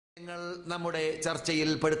നമ്മുടെ ചർച്ചയിൽ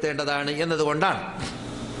പെടുത്തേണ്ടതാണ് എന്നതുകൊണ്ടാണ്.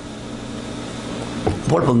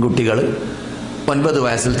 അപ്പോൾ പെൺകുട്ടികൾ 9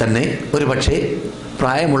 വയസ്സിൽ തന്നെ ഒരുപക്ഷെ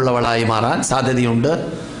പ്രായമുള്ളവളായി മാറാൻ സാധ്യതയുണ്ട്.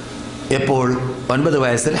 എപ്പോൾ 9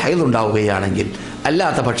 വയസ്സിൽ ഹൈദ് ഉണ്ടാവുകയാണെങ്കിൽ.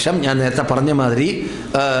 അല്ലാത്ത പക്ഷം ഞാൻ നേരത്തെ പറഞ്ഞ മാതിരി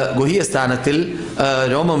ഗുഹ്യസ്ഥാനത്തിൽ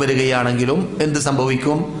രോമം വരികയാണെങ്കിലും എന്ത്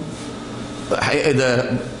സംഭവിക്കും? ഇത്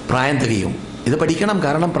പ്രായം തികയും. ഇത് പഠിക്കണം.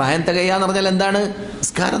 കാരണം പ്രായം തികയാന്ന് പറഞ്ഞാൽ എന്താണ്?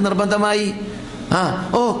 നിസ്കാരം നിർബന്ധമായി.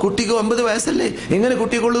 കുട്ടിക്ക് 9 വയസ്സല്ലേ, എങ്ങനെ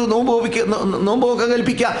കുട്ടിക്കുള്ളൂ നോമ്പൊക്കെ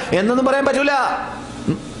കൽപ്പിക്കുക എന്നൊന്നും പറയാൻ പറ്റൂല.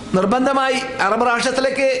 നിർബന്ധമായി അറബ്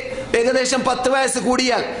രാഷ്ട്രത്തിലേക്ക് ഏകദേശം 10 വയസ്സ്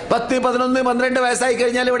കൂടിയാൽ 10, 11, 12 വയസ്സായി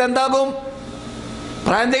കഴിഞ്ഞാൽ ഇവിടെ എന്താകും?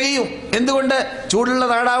 പ്രായം തികയും. എന്തുകൊണ്ട്? ചൂടുള്ള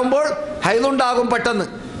നാടാകുമ്പോൾ ഹൈദുണ്ടാകും പെട്ടെന്ന്.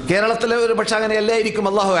 കേരളത്തിലെ ഒരു പക്ഷെ അങ്ങനെ അല്ലായിരിക്കും,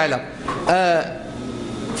 അല്ലാഹു ആലം.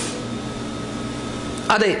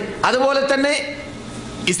 അതെ, അതുപോലെ തന്നെ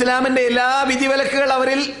ഇസ്ലാമിന്റെ എല്ലാ വിധിവിലക്കുകൾ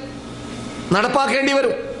അവരിൽ നടപ്പാക്കേണ്ടി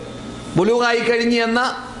വരും. ബുലൂഗായി കഴിഞ്ഞ് എന്ന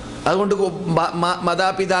അതുകൊണ്ട്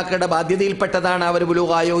മാതാപിതാക്കളുടെ ബാധ്യതയിൽപ്പെട്ടതാണ് അവർ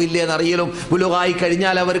ബുലൂഗായോ ഇല്ലേ എന്നറിയലും, ബുലൂഗായി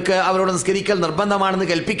കഴിഞ്ഞാൽ അവർക്ക് അവരോട് നിസ്കരിക്കൽ നിർബന്ധമാണെന്ന്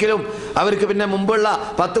കൽപ്പിക്കലും, അവർക്ക് പിന്നെ മുമ്പുള്ള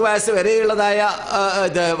 10 വയസ്സ് വരെയുള്ളതായ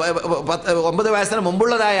 9 വയസ്സിന്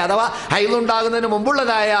മുമ്പുള്ളതായ അഥവാ ഹൈദുണ്ടാകുന്നതിന്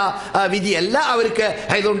മുമ്പുള്ളതായ വിധിയല്ല അവർക്ക്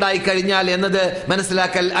ഹൈദുണ്ടായി കഴിഞ്ഞാൽ എന്നത്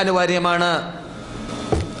മനസ്സിലാക്കൽ അനിവാര്യമാണ്.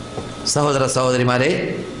 സഹോദര സഹോദരിമാരെ,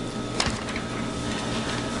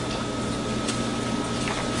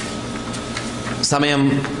 സമയം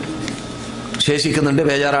ശേഷിക്കുന്നുണ്ട്,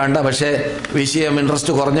 ബേജാറാണ്ട. പക്ഷേ വിഷയം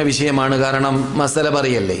ഇൻട്രസ്റ്റ് കുറഞ്ഞ വിഷയമാണ്. കാരണം മസല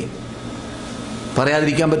പറയല്ലേ,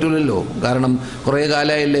 പറയാതിരിക്കാൻ പറ്റൂലല്ലോ. കാരണം കുറേ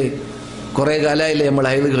കാലമായില്ലേ നമ്മൾ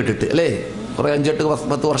ഹൈദ് കേട്ടിട്ട്, അല്ലേ? കുറേ 5-8,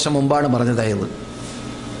 10 വർഷം മുമ്പാണ് പറഞ്ഞത് ഹൈദ്.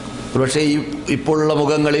 ഒരുപക്ഷെ ഇപ്പോഴുള്ള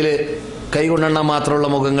മുഖങ്ങളിൽ കൈകൊണ്ടെണ്ണം മാത്രമുള്ള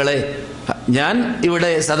മുഖങ്ങളെ ഞാൻ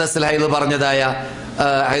ഇവിടെ സദസ്സിൽ ഹൈദ് പറഞ്ഞതായ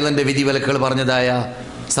ഹൈദിന്റെ വിധിവിലക്കുകൾ പറഞ്ഞതായ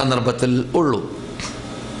സന്ദർഭത്തിൽ ഉള്ളൂ.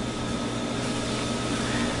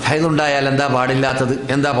 ഹൈദുണ്ടായാൽ എന്താ പാടില്ലാത്തത്,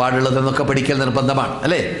 എന്താ പാടുള്ളത് എന്നൊക്കെ പഠിക്കൽ നിർബന്ധമാണ്,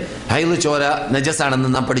 അല്ലേ? ഹൈദ് ചോര നജസാണെന്ന്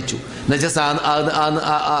നാം പഠിച്ചു. നജസ്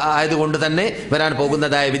ആയതുകൊണ്ട് തന്നെ വരാൻ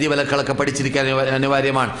പോകുന്നതായ വിധിവിലക്കുകളൊക്കെ പഠിച്ചിരിക്കാൻ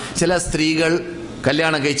അനിവാര്യമാണ്. ചില സ്ത്രീകൾ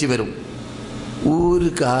കല്യാണം കഴിച്ച് വരും, ഒരു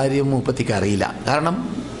കാര്യം മുപ്പത്തിക്ക് അറിയില്ല. കാരണം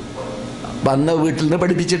വന്ന വീട്ടിൽ നിന്ന്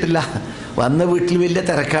പഠിപ്പിച്ചിട്ടില്ല. വന്ന വീട്ടിൽ വലിയ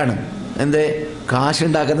തിരക്കാണ്. എന്തേ?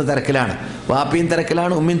 കാശുണ്ടാക്കുന്ന തിരക്കിലാണ്. വാപ്പിയും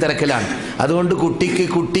തിരക്കിലാണ്, ഉമ്മയും തിരക്കിലാണ്. അതുകൊണ്ട്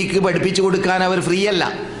കുട്ടിക്ക് പഠിപ്പിച്ചു കൊടുക്കാൻ അവർ ഫ്രീ അല്ല.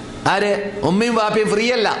 ആര്? ഉമ്മയും വാപ്പിയും ഫ്രീ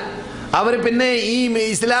അല്ല. അവർ പിന്നെ ഈ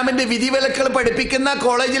ഇസ്ലാമിന്റെ വിധിവിലക്കുകൾ പഠിപ്പിക്കുന്ന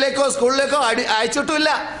കോളേജിലേക്കോ സ്കൂളിലേക്കോ അയച്ചിട്ടുമില്ല.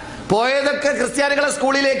 പോയതൊക്കെ ക്രിസ്ത്യാനികളെ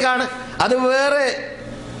സ്കൂളിലേക്കാണ്. അത് വേറെ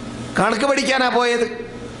കണക്ക് പഠിക്കാനാ പോയത്,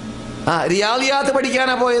 റിയാദിയാത്ത്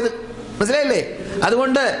പഠിക്കാനാ പോയത്. മനസ്സിലായില്ലേ?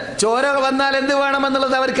 അതുകൊണ്ട് ചോര വന്നാൽ എന്ത്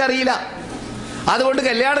വേണമെന്നുള്ളത് അവർക്കറിയില്ല. അതുകൊണ്ട്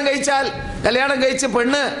കല്യാണം കഴിച്ച്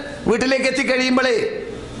പെണ്ണ് വീട്ടിലേക്ക് എത്തിക്കഴിയുമ്പോഴേ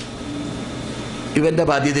ഇവന്റെ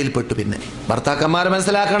ബാധ്യതയിൽപ്പെട്ടു. പിന്നെ ഭർത്താക്കന്മാർ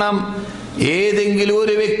മനസ്സിലാക്കണം, ഏതെങ്കിലും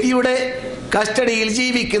ഒരു വ്യക്തിയുടെ കസ്റ്റഡിയിൽ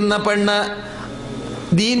ജീവിക്കുന്ന പെണ്ണ്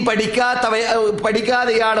ദീൻ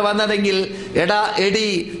പഠിക്കാതെയാണ് വന്നതെങ്കിൽ, എടി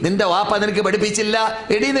നിന്റെ വാപ്പ നിനക്ക് പഠിപ്പിച്ചില്ല,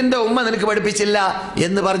 എടി നിന്റെ ഉമ്മ നിനക്ക് പഠിപ്പിച്ചില്ല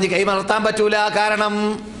എന്ന് പറഞ്ഞ് കൈമലർത്താൻ പറ്റൂല. കാരണം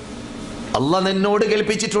അള്ളാഹ് നിന്നോട്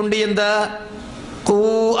കൽപ്പിച്ചിട്ടുണ്ട് എന്ത്? ഖൂ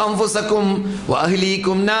അൻഫുസകും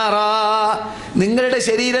വഅഹ്ലീകും നാറാ. നിങ്ങളുടെ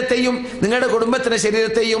ശരീരത്തെയും നിങ്ങളുടെ കുടുംബത്തിന്റെ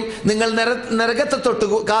ശരീരത്തെയും നിങ്ങൾ നരകത്തെ തൊട്ട്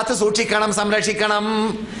കാത്തു സൂക്ഷിക്കണം, സംരക്ഷിക്കണം.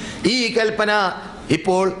 ഈ കൽപ്പന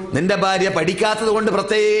ഇപ്പോൾ നിന്റെ ഭാര്യ പഠിക്കാത്തത് കൊണ്ട്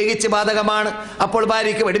പ്രത്യേകിച്ച് ബാധകമാണ്. അപ്പോൾ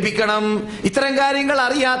ഭാര്യയ്ക്ക് പഠിപ്പിക്കണം. ഇത്തരം കാര്യങ്ങൾ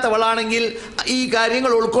അറിയാത്തവളാണെങ്കിൽ ഈ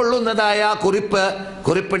കാര്യങ്ങൾ ഉൾക്കൊള്ളുന്നതായ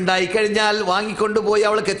കുറിപ്പുണ്ടായി കഴിഞ്ഞാൽ വാങ്ങിക്കൊണ്ടുപോയി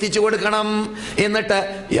അവൾക്ക് എത്തിച്ചു കൊടുക്കണം. എന്നിട്ട്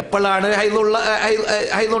എപ്പോഴാണ്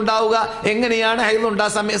ഹൈദുണ്ടാവുക, എങ്ങനെയാണ് ഹൈദുണ്ടാ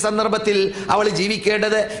സന്ദർഭത്തിൽ അവൾ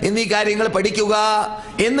ജീവിക്കേണ്ടത് എന്നീ കാര്യങ്ങൾ പഠിക്കുക.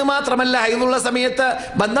 എന്ന് മാത്രമല്ല, ഹൈദുള്ള സമയത്ത്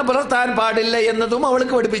ബന്ധം പുലർത്താൻ പാടില്ല എന്നതും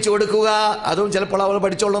അവൾക്ക് പഠിപ്പിച്ചു കൊടുക്കുക. അതും ചിലപ്പോൾ അവൾ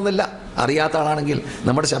പഠിച്ചോളുന്നില്ല, അറിയാത്ത ആളാണെങ്കിൽ.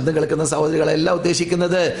 നമ്മുടെ ശബ്ദം കേൾക്കുന്ന സഹോദരികളെല്ലാം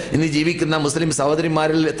ഉദ്ദേശിക്കുന്നത് ഇന്ന് ജീവിക്കുന്ന മുസ്ലിം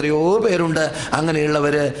സഹോദരിമാരിൽ എത്രയോ പേരുണ്ട്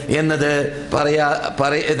അങ്ങനെയുള്ളവര് എന്നത്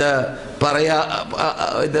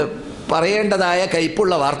പറയേണ്ടതായ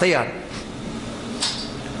കയ്പുള്ള വാർത്തയാണ്.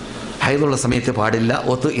 ഹൈദുള്ള സമയത്ത് പാടില്ല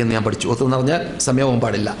ഒത്ത് എന്ന് ഞാൻ പഠിച്ചു. ഒത്ത് എന്ന് പറഞ്ഞാൽ സമയവും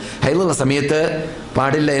പാടില്ല. ഹൈദുള്ള സമയത്ത്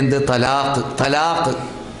പാടില്ല എന്ത്?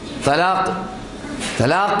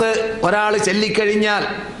 തലാഖ് ഒരാൾ ചൊല്ലിക്കഴിഞ്ഞാൽ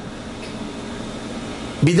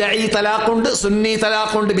ബിദഈ തലാഖുണ്ട്, സുന്നി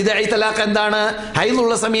തലാഖുണ്ട്. ബിദഈ തലാഖ് എന്താണ്?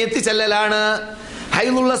 ഹൈദുള്ള സമയത്ത് ചെല്ലലാണ്.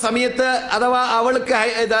 ഹൈദുള്ള സമയത്ത് അഥവാ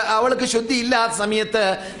അവൾക്ക് ശുദ്ധി ഇല്ലാത്ത സമയത്ത്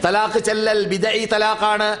തലാഖ് ചെല്ലൽ ബിദഈ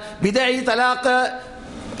തലാഖാണ്. ബിദഈ തലാഖ്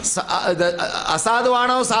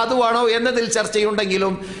അസാധുവാണോ സാധുവാണോ എന്നതിൽ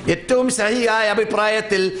ചർച്ചയുണ്ടെങ്കിലും ഏറ്റവും സഹിയായ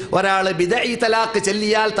അഭിപ്രായത്തിൽ ഒരാൾ ബിദഈ തലാഖ്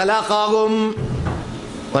ചെല്ലിയാൽ തലാഖാകും.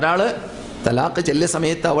 ഒരാൾ തലാഖ് ചെല്ലിയ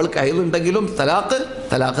സമയത്ത് അവൾക്ക് ഹൈലുണ്ടെങ്കിലും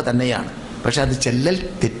തലാഖ് തന്നെയാണ്. പക്ഷെ അത് ചെല്ലൽ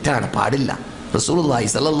തെറ്റാണ്, പാടില്ല. റസൂലുള്ളാഹി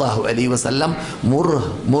സ്വല്ലല്ലാഹു അലൈഹി വസല്ലം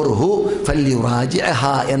മുർഹു ഫല്യുറാജിഅഹ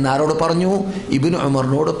എന്നാരോട് പറഞ്ഞു? ഇബ്നു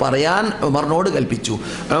ഉമറിനോട് പറയാൻ ഉമറിനോട് കൽപ്പിച്ചു.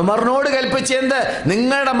 ഉമറിനോട് കൽപ്പിച്ച് എന്ത്?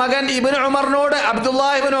 നിങ്ങളുടെ മകൻ ഇബ്നു ഉമറിനോട്,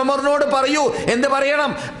 അബ്ദുല്ലാഹി ഇബ്നു ഉമറിനോട് പറയൂ. എന്ത്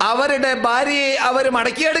പറയണം? അവരുടെ ഭാര്യയെ അവർ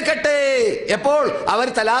മടക്കിയെടുക്കട്ടെ. എപ്പോൾ? അവർ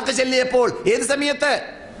തലാഖ് ചൊല്ലിയപ്പോൾ. ഏത് സമയത്ത്?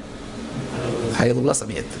 ഹൈദുള്ള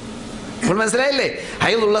സമയത്ത്. ഇപ്പോൾ മനസ്സിലായില്ലേ?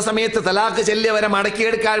 ഹൈദുള്ള സമയത്ത് തലാഖ് ചൊല്ലിയവരെ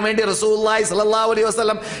മടക്കിയെടുക്കാൻ വേണ്ടി റസൂലുള്ളാഹി സ്വല്ലല്ലാഹു അലൈഹി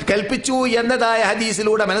വസല്ലം കൽപ്പിച്ചു എന്നതായ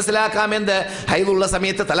ഹദീസിലൂടെ മനസ്സിലാക്കാമെന്ത്? ഹൈദുള്ള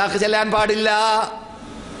സമയത്ത് തലാഖ് ചൊല്ലാൻ പാടില്ല.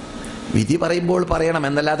 വിധി പറയുമ്പോൾ പറയണം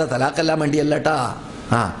എന്നല്ലാതെ തലാഖെല്ലാം വേണ്ടിയല്ലട്ടാ.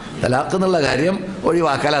 തലാഖ് എന്നുള്ള കാര്യം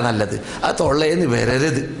ഒഴിവാക്കല നല്ലത്. അത് തൊള്ളയെന്ന്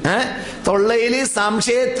വരരുത്. തൊള്ളയിൽ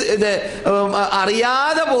ഇത്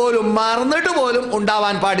അറിയാതെ പോലും മറന്നിട്ട് പോലും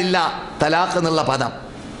ഉണ്ടാവാൻ പാടില്ല തലാഖ് എന്നുള്ള പദം.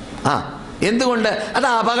 എന്തുകൊണ്ട്? അത്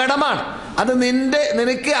അപകടമാണ്. അത്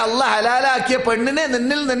നിനക്ക് അള്ളാഹ് ഹലാലാക്കിയ പെണ്ണിനെ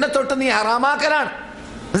നിന്നെ തൊട്ട് നീ ഹറാമാക്കലാണ്.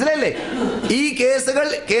 മനസ്സിലായില്ലേ? ഈ കേസുകൾ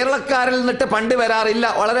കേരളക്കാരിൽ നിന്നിട്ട് പണ്ട് വരാറില്ല,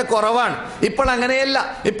 വളരെ കുറവാണ്. ഇപ്പോൾ അങ്ങനെയല്ല.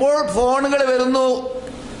 ഇപ്പോൾ ഫോണുകൾ വരുന്നു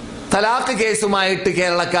തലാഖ് കേസുമായിട്ട്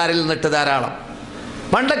കേരളക്കാരിൽ നിന്നിട്ട് ധാരാളം.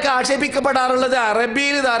 പണ്ടൊക്കെ ആക്ഷേപിക്കപ്പെടാറുള്ളത്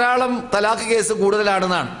അറബിയിൽ ധാരാളം തലാഖ് കേസ്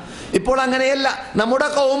കൂടുതലാണെന്നാണ്. ഇപ്പോൾ അങ്ങനെയല്ല. നമ്മുടെ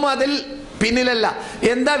കൗം അതിൽ പിന്നിലല്ല.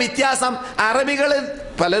 എന്താ വ്യത്യാസം? അറബികൾ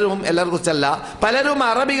പലരും, എല്ലാവരെ കുറിച്ചല്ല, പലരും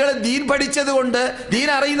അറബികൾ ദീൻ പഠിച്ചത് കൊണ്ട്, ദീൻ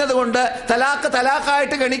അറിയുന്നത് കൊണ്ട്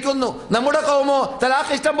തലാഖായിട്ട് ഗണിക്കുന്നു. നമ്മുടെ കൗമോ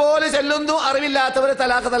തലാഖ് ഇഷ്ടം പോലെ ചെല്ലുന്നു, അറിവില്ലാത്തവരെ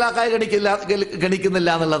തലാഖായി ഗണിക്കുന്നില്ല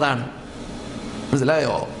എന്നുള്ളതാണ്.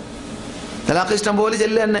 മനസ്സിലായോ? തലാഖ് ഇഷ്ടം പോലെ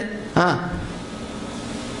ചെല്ല് തന്നെ.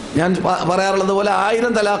 ഞാൻ പറയാറുള്ളത് പോലെ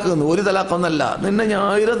 1000 തലാഖ് എന്ന്, ഒരു തലാഖൊന്നല്ല, നിന്നെ ഞാൻ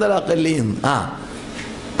 1000 തലാഖല്ലേ.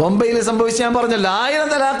 ബോംബെയിൽ സംഭവിച്ച ഞാൻ പറഞ്ഞല്ലോ, 1000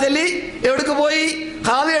 തലാഖലി എവിടേക്ക് പോയി?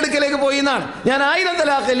 ഖാദി എടുക്കലേക്ക് പോയി എന്നാണ്. ഞാൻ 1000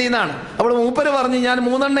 തലാഖലി എന്നാണ്. അപ്പോൾ മൂപ്പര് പറഞ്ഞ് ഞാൻ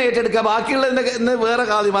 3 ഏറ്റെടുക്കുക, ബാക്കിയുള്ളതിന്റെ വേറെ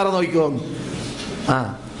ഖാദിമാരെ നോക്കിക്കോ.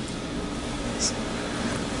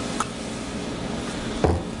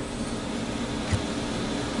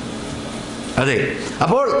 അതെ.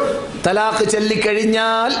 അപ്പോൾ തലാഖ്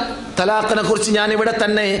ചൊല്ലിക്കഴിഞ്ഞാൽ, തലാഖിനെ കുറിച്ച് ഞാൻ ഇവിടെ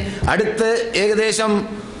തന്നെ അടുത്ത് ഏകദേശം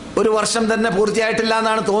 1 വർഷം തന്നെ പൂർത്തിയായിട്ടില്ല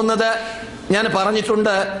എന്നാണ് തോന്നുന്നത്. ഞാൻ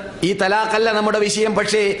പറഞ്ഞിട്ടുണ്ട് ഈ തലാഖല്ല നമ്മുടെ വിഷയം.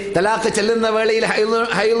 പക്ഷേ തലാഖ് ചെല്ലുന്ന വേളയിൽ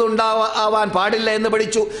ഹൈദ് ഉണ്ടാവാൻ പാടില്ല എന്ന്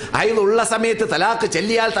പഠിച്ചു. ഹൈദ് ഉള്ള സമയത്ത് തലാഖ്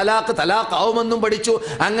ചെല്ലിയാൽ തലാഖ് ആവുമെന്നും പഠിച്ചു.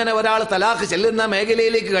 അങ്ങനെ ഒരാൾ തലാഖ് ചെല്ലുന്ന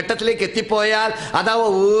മേഖലയിലേക്ക്, ഘട്ടത്തിലേക്ക് എത്തിപ്പോയാൽ അതാവ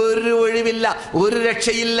ഒരു ഒഴിവില്ല, ഒരു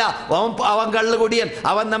രക്ഷയില്ല. അവൻ കള്ളുകുടിയൻ,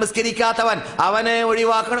 അവൻ നമസ്കരിക്കാത്തവൻ, അവനെ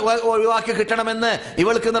ഒഴിവാക്കി കിട്ടണമെന്ന്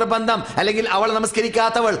ഇവൾക്ക് നിർബന്ധം. അല്ലെങ്കിൽ അവൾ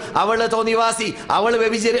നമസ്കരിക്കാത്തവൾ, അവൾ തോന്നിവാസി, അവൾ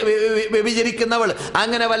വ്യഭിചരിക്കുന്നവൾ,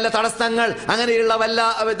 അങ്ങനെ വല്ല തടസ്സങ്ങൾ, അങ്ങനെയുള്ള വല്ല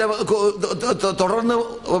തുടർന്ന്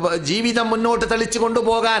ജീവിതം മുന്നോട്ട് തെളിച്ചു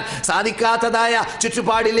കൊണ്ടുപോകാൻ സാധിക്കാത്തതായ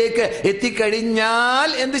ചുറ്റുപാടിലേക്ക് എത്തിക്കഴിഞ്ഞാൽ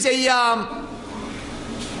എന്ത് ചെയ്യാം?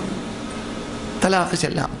 തലാഖ്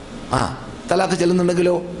ചെല്ലാം. തലാഖ്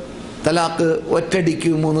ചെല്ലുന്നുണ്ടെങ്കിലോ തലാഖ്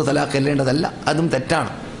ഒറ്റടിക്ക് 3 തലാഖ് ചെല്ലേണ്ടതല്ല, അതും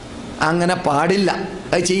തെറ്റാണ്. അങ്ങനെ പാടില്ല,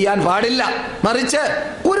 അത് ചെയ്യാൻ പാടില്ല. മറിച്ച്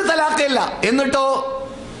ഒരു തലാഖല്ല. എന്നിട്ടോ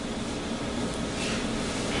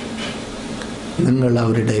നിങ്ങൾ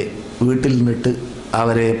അവരുടെ വീട്ടിൽ നിന്നിട്ട്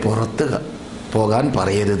അവരെ പുറത്ത് പോകാൻ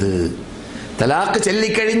പറയരുത്. തലാഖ്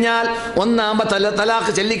ചൊല്ലിക്കഴിഞ്ഞാൽ, ഒന്നാമത്തെ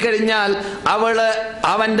തലാഖ് ചൊല്ലിക്കഴിഞ്ഞാൽ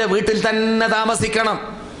അവന്റെ വീട്ടിൽ തന്നെ താമസിക്കണം.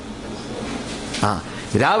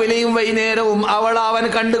 രാവിലെയും വൈകുന്നേരവും അവൻ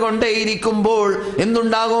കണ്ടുകൊണ്ടേയിരിക്കുമ്പോൾ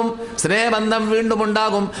എന്തുണ്ടാകും? സ്നേഹബന്ധം വീണ്ടും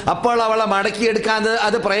ഉണ്ടാകും. അപ്പോൾ അവളെ മടക്കിയെടുക്കാൻ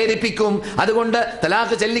അത് പ്രേരിപ്പിക്കും. അതുകൊണ്ട്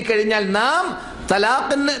തലാഖ് ചൊല്ലിക്കഴിഞ്ഞാൽ നാം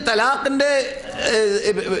തലാഖിന്റെ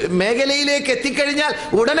മേഖലയിലേക്ക് എത്തിക്കഴിഞ്ഞാൽ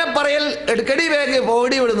ഉടനെ പറയൽ എടുക്കടി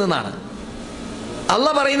ഓടി വിടുന്നതാണ്.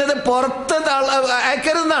 അള്ളാഹ് പറയുന്നത് പുറത്ത്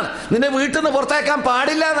അയക്കരുതെന്നാണ്. നിന്നെ വീട്ടിൽ നിന്ന് പുറത്തേക്കാൻ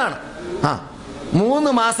പാടില്ല എന്നാണ്. 3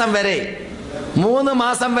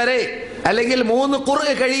 മാസം വരെ അല്ലെങ്കിൽ 3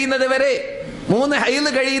 ഖുർആൻ കഴിയുന്നത് വരെ, 3 ഹൈദ്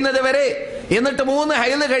കഴിയുന്നത് വരെ, എന്നിട്ട് 3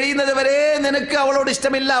 ഹൈദ് കഴിയുന്നത് വരെ നിനക്ക് അവളോട്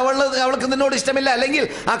ഇഷ്ടമില്ല, അവൾക്ക് നിന്നോട് ഇഷ്ടമില്ല, അല്ലെങ്കിൽ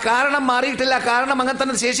ആ കാരണം മാറിയിട്ടില്ല, കാരണം അങ്ങനെ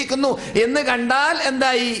തന്നെ ശേഷിക്കുന്നു എന്ന് കണ്ടാൽ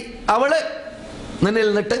എന്തായി? അവള് നിന്നിൽ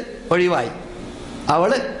നിന്നിട്ട് ഒഴിവായി.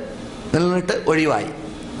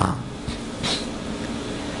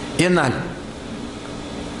 എന്നാൽ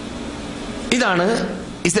ഇതാണ്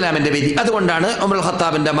ഇസ്ലാമിന്റെ വിധി. അതുകൊണ്ടാണ് ഉമർ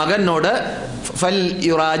ഖത്താബിന്റെ മകനോട്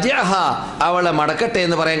അവളെ മടക്കട്ടെ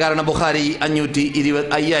എന്ന് പറയാൻ കാരണം ബുഖാരി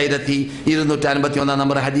 5251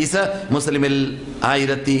 നമ്പർ ഹദീസ്, മുസ്ലിമിൽ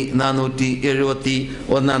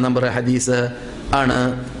 1471 നമ്പർ ഹദീസ് ആണ്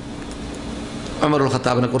ഉമർ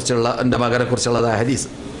ഖത്താബിനെ കുറിച്ചുള്ള, എൻ്റെ മകനെ കുറിച്ചുള്ളതായ ഹദീസ്.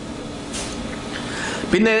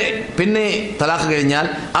 പിന്നെ തലാഖ് കഴിഞ്ഞാൽ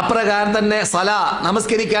അപ്രകാരം തന്നെ സലാ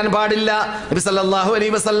നമസ്കരിക്കാൻ പാടില്ല. നബി സല്ലല്ലാഹു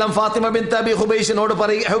അലൈഹി വസല്ലം ഫാത്തിമ ബിൻത് അബി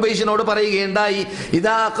ഹുബൈഷിനോട് പറയുകയുണ്ടായി,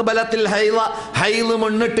 ഇദാ അഖ്ബലത്തിൽ ഹൈള്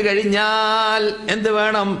മുന്നിട്ട് കഴിഞ്ഞാൽ എന്ത്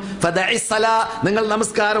വേണം? ഫദഇസ് സലാ, നിങ്ങൾ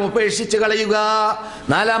നമസ്കാരം ഉപേക്ഷിച്ച് കളയുക.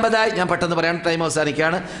 നാലാമതായി, ഞാൻ പെട്ടെന്ന് പറയാൻ, ടൈം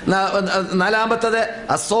അവസാനിക്കുകയാണ്. നാലാമത്തത്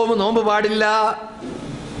അസ്സൗമ്, നോമ്പ് പാടില്ല.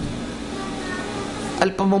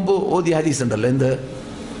 അല്പം മുമ്പ് ഓതിയ ഹദീസ് ഉണ്ടല്ലോ, എന്ത്?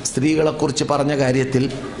 സ്ത്രീകളെ കുറിച്ച് പറഞ്ഞ കാര്യത്തിൽ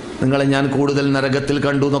നിങ്ങളെ ഞാൻ കൂടുതൽ നരകത്തിൽ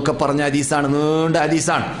കണ്ടു എന്നൊക്കെ പറഞ്ഞ ഹദീസാണ്, നീണ്ട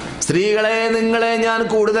ഹദീസാണ്. സ്ത്രീകളെ നിങ്ങളെ ഞാൻ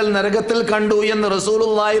കൂടുതൽ നരകത്തിൽ കണ്ടു എന്ന്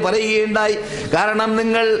റസൂലുള്ളാഹി പറയുകയുണ്ടായി. കാരണം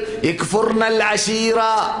നിങ്ങൾ ഇക്ഫുർനൽ അശീറ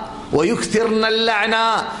വയുക്തിർനൽ ലഅന,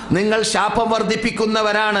 നിങ്ങൾ ശാപം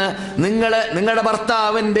വർദ്ധിപ്പിക്കുന്നവരാണ്. നിങ്ങളുടെ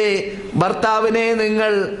ഭർത്താവിനെ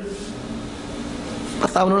നിങ്ങൾ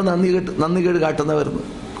ഭർത്താവിനോട് നന്ദികേട് കാട്ടുന്നവരുന്നു,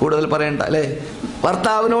 കൂടുതൽ പറയണ്ട അല്ലേ?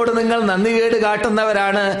 ഭർത്താവിനോട് നിങ്ങൾ നന്ദികേട്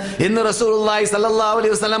കാട്ടുന്നവരാണ് എന്ന് റസൂലുള്ളാഹി സ്വല്ലല്ലാഹു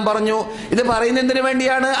അലൈഹി വസല്ലം പറഞ്ഞു. ഇത് പറയുന്നതിന്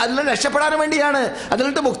വേണ്ടിയാണ്, അതിൽ രക്ഷപ്പെടാൻ വേണ്ടിയാണ്,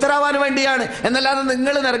 അതിലിട്ട് മുക്തരാവാൻ വേണ്ടിയാണ്, എന്നല്ലാതെ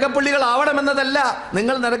നിങ്ങൾ നരകപ്പുള്ളികളാവണമെന്നതല്ല.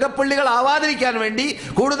 നിങ്ങൾ നരകപ്പുള്ളികളാവാതിരിക്കാൻ വേണ്ടി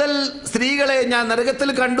കൂടുതൽ സ്ത്രീകളെ ഞാൻ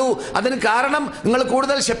നരകത്തിൽ കണ്ടു. അതിന് കാരണം നിങ്ങൾ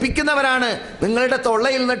കൂടുതൽ ശപിക്കുന്നവരാണ്. നിങ്ങളുടെ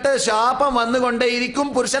തൊള്ളയിൽ നിന്നിട്ട് ശാപം വന്നുകൊണ്ടേയിരിക്കും,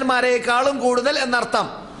 പുരുഷന്മാരെക്കാളും കൂടുതൽ എന്നർത്ഥം.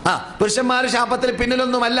 പുരുഷന്മാർ ശാപത്തിൽ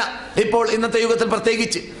പിന്നിലൊന്നുമല്ല ഇപ്പോൾ ഇന്നത്തെ യുഗത്തിൽ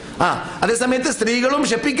പ്രത്യേകിച്ച്. അതേസമയത്ത് സ്ത്രീകളും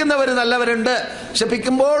ശപിക്കുന്നവർ നല്ലവരുണ്ട്.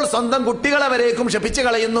 ശപിക്കുമ്പോൾ സ്വന്തം കുട്ടികളെ വരേക്കും ശപിച്ചു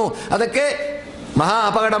കളയുന്നു. അതൊക്കെ മഹാ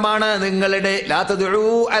അപകടമാണ്. നിങ്ങളുടെ ലാ തദ്ഉ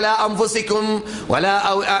അലാ അൻഫുസികും വലാ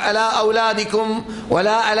അലാ ഔലാദികും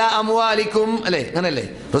വലാ അലാ അംവാലികും, അല്ലേ? അങ്ങനല്ലേ?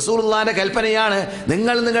 റസൂലുള്ളാഹിന്റെ കൽപ്പനയാണ്.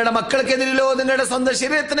 നിങ്ങൾ നിങ്ങളുടെ മക്കൾക്കെതിരിലോ നിങ്ങളുടെ സ്വന്തം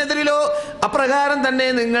ശരീരത്തിനെതിരിലോ അപ്രകാരം തന്നെ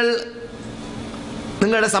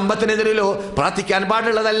നിങ്ങളുടെ സമ്പത്തിനെതിരിലോ പ്രാർത്ഥിക്കാൻ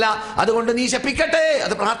പാടുള്ളതല്ല. അതുകൊണ്ട് നീ ശപിക്കട്ടെ,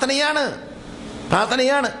 അത് പ്രാർത്ഥനയാണ്.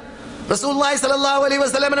 റസൂലുള്ളാഹി സ്വല്ലല്ലാഹു അലൈഹി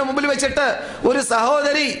വസല്ലമിനെ മുമ്പിൽ വെച്ചിട്ട് ഒരു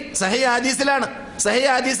സഹോദരി, സഹീഹ് ഹദീസിലാണ്,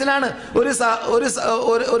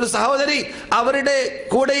 ഒരു സഹോദരി അവരുടെ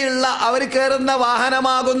കൂടെയുള്ള അവർ കയറുന്ന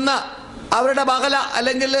വാഹനമാകുന്ന അവരുടെ ബഹല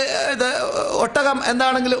അല്ലെങ്കിൽ ഒട്ടകം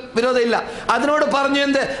എന്താണെങ്കിലും വിരോധമില്ല, അതിനോട് പറഞ്ഞു,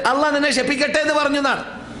 എന്ത്? അള്ളാഹ് നിന്നെ ശപിക്കട്ടെ എന്ന് പറഞ്ഞു എന്നാണ്.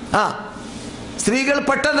 സ്ത്രീകൾ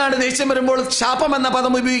പെട്ടെന്നാണ് ദേഷ്യം വരുമ്പോൾ ശാപം എന്ന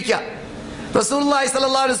പദം ഉപയോഗിക്കുക. റസൂലുള്ളാഹി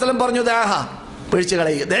സ്വല്ലല്ലാഹു അലൈഹി വസല്ലം പറഞ്ഞു, ദഅഹ, ഉപേക്ഷിച്ച്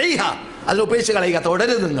കളയുക, ദഅഹ, അതിൽ ഉപേക്ഷിച്ച് കളയുക,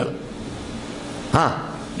 തുടരുത് നിങ്ങൾ.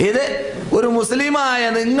 ഇത് ഒരു മുസ്ലിമായ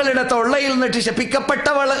നിങ്ങളുടെ തൊള്ളയിൽ നിന്നിട്ട് ശപിക്കപ്പെട്ട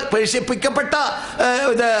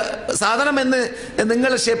സാധനം എന്ന്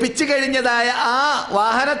നിങ്ങൾ ശപിച്ചു കഴിഞ്ഞതായ ആ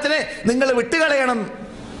വാഹനത്തിനെ നിങ്ങൾ വിട്ടുകളയണം.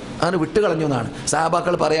 അങ്ങനെ വിട്ടുകളഞ്ഞു എന്നാണ്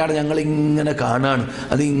സഹാബാക്കൾ പറയാണ്. ഞങ്ങൾ ഇങ്ങനെ കാണാണ്,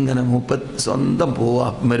 അതിങ്ങനെ സ്വന്തം പോവാ,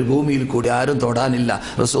 മരുഭൂമിയിൽ കൂടി ആരും തൊടാനില്ല.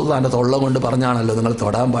 റസൂലുള്ളാഹിന്റെ തൊള്ള കൊണ്ട് പറഞ്ഞാണല്ലോ നിങ്ങൾ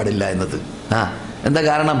തൊടാൻ പാടില്ല എന്നത്. എന്താ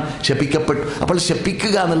കാരണം? ശപിക്കപ്പെട്ടു. അപ്പോൾ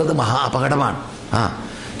ശപിക്കുക എന്നുള്ളത് മഹാ അപകടമാണ്.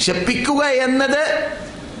 ശപിക്കുക എന്നത്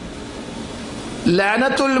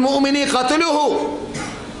ലഅനത്തുൽ മുഅ്മിനി ഖത്ലുഹു,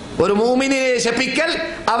 ഒരു മുഅ്മിനെ ശപിക്കൽ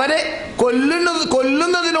അവരെ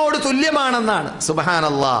കൊല്ലുന്നതിനോട് തുല്യമാണെന്നാണ്.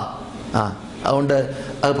 സുബ്ഹാനല്ലാഹ്. അതുകൊണ്ട്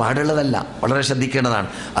അത് പാടുള്ളതല്ല, വളരെ ശ്രദ്ധിക്കേണ്ടതാണ്.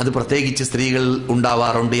 അത് പ്രത്യേകിച്ച് സ്ത്രീകൾ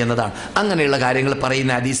ഉണ്ടാവാറുണ്ട് എന്നതാണ്. അങ്ങനെയുള്ള കാര്യങ്ങൾ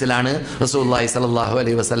പറയുന്ന ഹദീസിലാണ് റസൂലുള്ളാഹി സ്വല്ലല്ലാഹു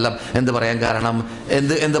അലൈഹി വസല്ലം എന്ത് പറയാൻ കാരണം,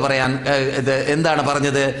 എന്താണ്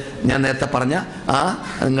പറഞ്ഞത്? ഞാൻ നേരത്തെ പറഞ്ഞ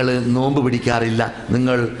നിങ്ങൾ നോമ്പ് പിടിക്കാറില്ല,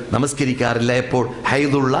 നിങ്ങൾ നമസ്കരിക്കാറില്ല എപ്പോൾ?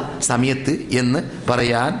 ഹൈദുള്ള സമയത്ത് എന്ന്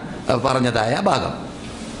പറഞ്ഞതായ ഭാഗം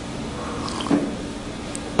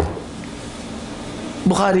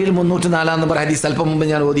ബുഖാരിയിൽ 304 നമ്പർ ഹദീസ് അല്പം മുമ്പ്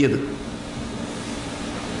ഞാൻ ഓതിയത്.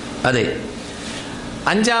 അതെ.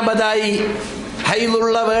 അഞ്ചാമതായി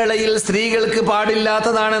ഹൈദുള്ള വേളയിൽ സ്ത്രീകൾക്ക്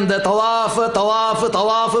പാടില്ലാത്തതാണ് എന്ത്?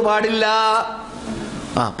 തവാഫ് പാടില്ല.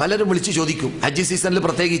 പലരും വിളിച്ചു ചോദിക്കും, ഹജ്ജ് സീസണിൽ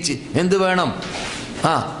പ്രത്യേകിച്ച്, എന്ത് വേണം?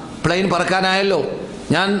 പ്ലെയിൻ പറക്കാനായല്ലോ,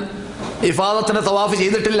 ഞാൻ ഇഫാദത്തിന് തവാഫ്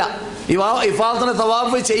ചെയ്തിട്ടില്ല, ഇഫാദത്തിന്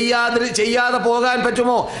തവാഫ് ചെയ്യാതെ പോകാൻ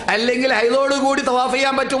പറ്റുമോ, അല്ലെങ്കിൽ ഹൈദോട് കൂടി തവാഫ്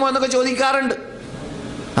ചെയ്യാൻ പറ്റുമോ എന്നൊക്കെ ചോദിക്കാറുണ്ട്.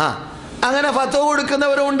 അങ്ങനെ ഫത്വ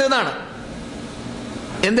കൊടുക്കുന്നവരും ഉണ്ട് എന്നാണ്.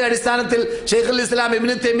 എന്ത് അടിസ്ഥാനത്തിൽ? ശൈഖുൽ ഇസ്ലാം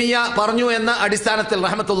ഇബ്നു തൈമിയ്യ പറഞ്ഞു എന്ന അടിസ്ഥാനത്തിൽ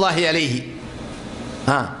റഹ്മത്തുള്ളാഹി അലൈഹി.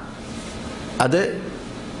 അത്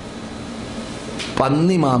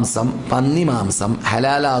പന്നിമാംസം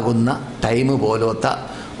ഹലാലാകുന്ന ടൈം പോലത്തെ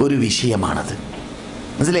ഒരു വിഷയമാണത്.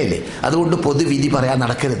 മനസ്സിലായില്ലേ? അതുകൊണ്ട് പൊതുവിധി പറയാൻ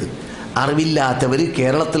നടക്കരുത്. അറിവില്ലാത്തവർ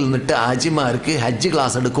കേരളത്തിൽ നിന്നിട്ട് ഹാജിമാർക്ക് ഹജ്ജ്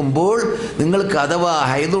ക്ലാസ് എടുക്കുമ്പോൾ നിങ്ങൾക്ക് അഥവാ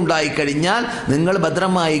ഹൈദുണ്ടായിക്കഴിഞ്ഞാൽ നിങ്ങൾ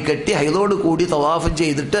ഭദ്രമായി കെട്ടി ഹൈദോട് കൂടി തവാഫ്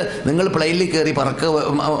ചെയ്തിട്ട് നിങ്ങൾ പ്ലെയിനിൽ കയറി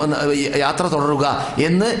യാത്ര തുടരുക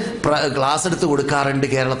എന്ന് ക്ലാസ് എടുത്ത് കൊടുക്കാറുണ്ട്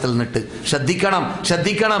കേരളത്തിൽ നിന്നിട്ട്. ശ്രദ്ധിക്കണം.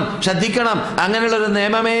 അങ്ങനെയുള്ളൊരു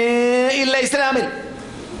നിയമമേ ഇല്ല ഇസ്ലാമിൽ.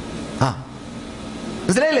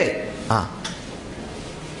 മനസ്സിലായില്ലേ?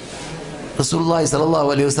 റസൂലുള്ളാഹി സ്വല്ലല്ലാഹു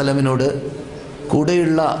അലൈഹി വസല്ലമിനോട്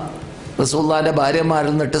കൂടെയുള്ള റസൂലുള്ളാഹിന്റെ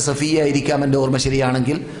ഭാര്യമാരിൽ നിന്നിട്ട് സഫിയ ആയിരിക്കാം എൻ്റെ ഓർമ്മ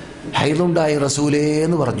ശരിയാണെങ്കിൽ, ഹൈലുണ്ടായി റസൂലേ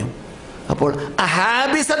എന്ന് പറഞ്ഞു. അപ്പോൾ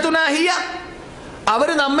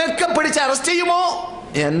അവര് നമ്മയൊക്കെ പിടിച്ച് അറസ്റ്റ് ചെയ്യുമോ?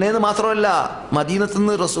 എന്നെന്ന് മാത്രമല്ല, മദീനത്ത്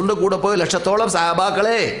നിന്ന് റസൂലിന്റെ കൂടെ പോയ ലക്ഷത്തോളം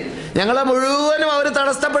സഹാബാക്കളെ ഞങ്ങളെ മുഴുവനും അവർ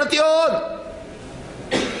തടസ്സപ്പെടുത്തിയോ?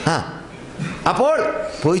 അപ്പോൾ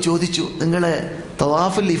പോയി ചോദിച്ചു, നിങ്ങള്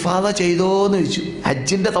തവാഫുൽ ഇഫാദ ചെയ്തോ എന്ന് ചോദിച്ചു.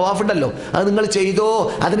 ഹജ്ജിന്റെ തവാഫ് ഉണ്ടല്ലോ, അത് നിങ്ങൾ ചെയ്തോ?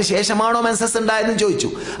 അതിന് ശേഷമാണോ മെൻസസ് ഉണ്ടായതെന്ന് ചോദിച്ചു.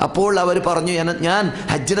 അപ്പോൾ അവർ പറഞ്ഞു, ഞാൻ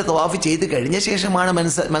ഹജ്ജിന്റെ തവാഫ് ചെയ്ത് കഴിഞ്ഞ ശേഷമാണ്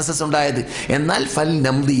മെൻസസ് ഉണ്ടായത്. എന്നാൽ ഫൽ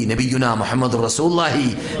നംദി നബിയുനാ മുഹമ്മദ് റസൂലുള്ളാഹി,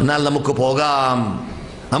 എന്നാൽ നമുക്ക്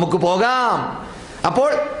പോകാം. അപ്പോൾ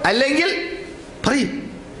അല്ലെങ്കിൽ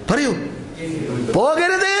പറയൂ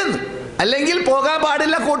പോകരുത്, അല്ലെങ്കിൽ പോകാൻ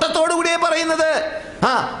പാടില്ല, കൂട്ടത്തോടു കൂടിയേ പറയുന്നത്.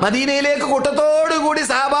 മദീനയിലേക്ക് കൂട്ടത്തോടുകൂടി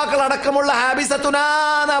സഹാബാക്കൾ അടക്കമുള്ള ഹാബിസത്തുനാ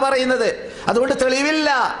എന്നാ പറയുന്നത്. അതുകൊണ്ട് തെളിവില്ല.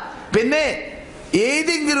 പിന്നെ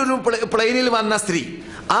ഏതെങ്കിലും ഒരു പ്ലെയിനിൽ വന്ന സ്ത്രീ,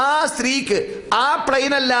 ആ സ്ത്രീക്ക് ആ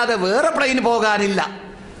പ്ലെയിൻ അല്ലാതെ വേറെ പ്ലെയിൻ പോകാനില്ല,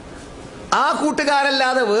 ആ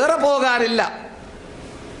കൂട്ടുകാരല്ലാതെ വേറെ പോകാനില്ല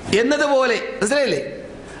എന്നതുപോലെ, മനസ്സിലായില്ലേ?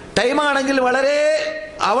 ടൈമാണെങ്കിൽ വളരെ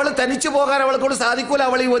അവൾ തനിച്ചു പോകാൻ അവളെക്കൊണ്ട് സാധിക്കൂല.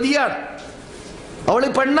 അവൾ ഈ വധിയാണ്, അവൾ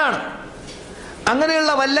ഈ പെണ്ണാണ്.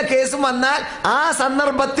 അങ്ങനെയുള്ള വല്ല കേസും വന്നാൽ ആ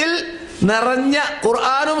സന്ദർഭത്തിൽ നിറഞ്ഞ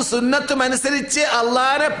ഖുർആനും സുന്നത്തും അനുസരിച്ച്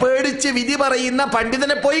അള്ളാനെ പേടിച്ച് വിധി പറയുന്ന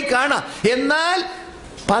പണ്ഡിതനെ പോയി കാണാം. എന്നാൽ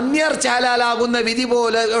പന്നിയർച്ച ഹലാലാകുന്ന വിധി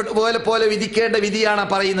പോലെ വിധിക്കേണ്ട വിധിയാണ്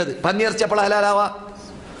പറയുന്നത്. പന്നിയർച്ച എപ്പോഴാ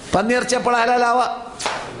ഹലാലാവാ?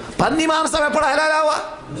 പന്നി മാംസം എപ്പോഴാ ഹലാലാവാ?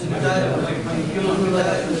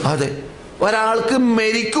 അതെ, ഒരാൾക്ക്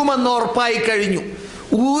മരിക്കുമെന്ന് ഉറപ്പായി കഴിഞ്ഞു,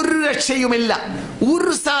 ഒരു രക്ഷയുമില്ല,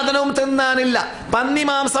 ഒരു സാധനവും തിന്നാനില്ല, പന്നി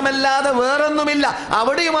മാംസമല്ലാതെ വേറൊന്നുമില്ല.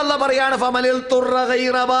 അവിടെയും അല്ലാഹ് പറയാണ്, ഫമലിൽ തുറ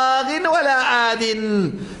ഗൈറ ബാഗിൻ വലാ ആദിൻ.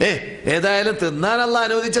 ഏതായാലും തിന്നാൻ അല്ലാഹ്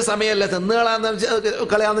അനുവദിച്ച സമയമല്ല,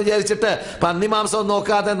 കളയാന്ന് വിചാരിച്ചിട്ട് പന്നി മാംസം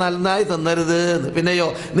നോക്കാതെ നന്നായി തിന്നരുത്. പിന്നെയോ,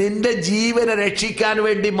 നിന്റെ ജീവനെ രക്ഷിക്കാൻ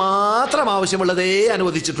വേണ്ടി മാത്രം ആവശ്യമുള്ളതേ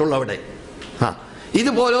അനുവദിച്ചിട്ടുള്ളൂ അവിടെ.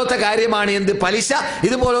 ഇതുപോലത്തെ കാര്യമാണ് എന്ത്? പലിശ.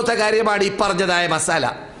 ഇതുപോലത്തെ കാര്യമാണ് ഈ പറഞ്ഞതായ മസാല.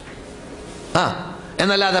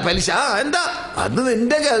 എന്നല്ലാതെ പലിശ എന്താ, അത്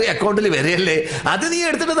നിന്റെ അക്കൗണ്ടിൽ വരെയല്ലേ, അത് നീ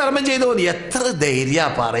എടുത്തിട്ട് ധർമ്മം ചെയ്തോ? എത്ര ധൈര്യ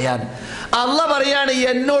പറയാൻ. അള്ളാഹ് പറയാണ്,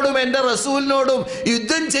 എന്നോടും എൻ്റെ റസൂലിനോടും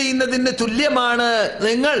യുദ്ധം ചെയ്യുന്നതിന് തുല്യമാണ്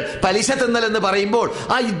നിങ്ങൾ പലിശ തിന്നൽ എന്ന് പറയുമ്പോൾ,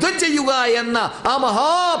 ആ യുദ്ധം ചെയ്യുക എന്ന ആ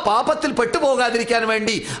മഹാപാപത്തിൽ പെട്ടുപോകാതിരിക്കാൻ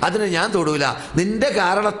വേണ്ടി അതിന് ഞാൻ തൊടൂല. നിന്റെ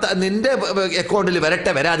നിന്റെ അക്കൗണ്ടിൽ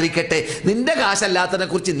വരട്ടെ വരാതിരിക്കട്ടെ, നിന്റെ കാശല്ലാത്തതിനെ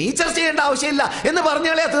കുറിച്ച് നീ ചർച്ച ചെയ്യേണ്ട ആവശ്യമില്ല എന്ന്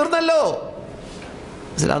പറഞ്ഞാലേ തീർന്നല്ലോ.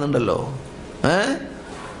 മനസ്സിലാകുന്നുണ്ടല്ലോ?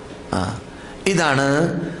 ഇതാണ്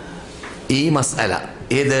ഈ മസ്അല.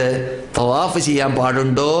 ഏത്? തവാഫ് ചെയ്യാൻ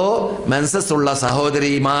പാടുണ്ടോ മെൻസസ് ഉള്ള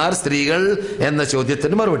സഹോദരിമാർ, സ്ത്രീകൾ എന്ന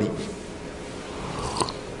ചോദ്യത്തിന് മറുപടി.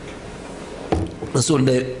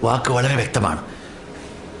 റസൂലിന്റെ വാക്ക് വളരെ വ്യക്തമാണ്.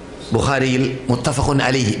 ബുഖാരിയിൽ മുത്തഫഖുൻ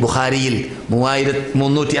അലൈഹി, ബുഖാരിയിൽ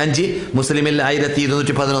 3305, മുസ്ലിമിൽ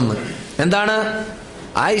 1211. എന്താണ്?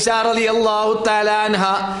 ആയിഷ റളിയല്ലാഹു തആല അൻഹ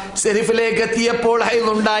ശരീഫിലേക്ക് എത്തിയപ്പോൾ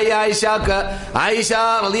ഹൈദുണ്ടായി ആയിഷക്ക്. ആയിഷ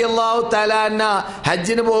റളിയല്ലാഹു തആല അൻഹ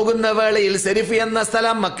ഹജ്ജിന് പോകുന്ന വേളയിൽ ശരീഫ് എന്ന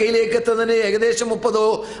സ്ഥലം മക്കയിലേക്ക് എത്തുന്നതിന് ഏകദേശം 30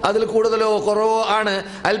 അതിൽ കൂടുതലോ കുറവോ ആണ്,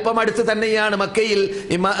 അല്പം അടുത്ത് തന്നെയാണ്. മക്കയിൽ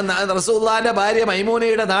റസൂലുള്ളാഹിന്റെ ഭാര്യ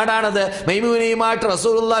മൈമൂനയുടെ നാടാണത്. മൈമൂനയുമായിട്ട്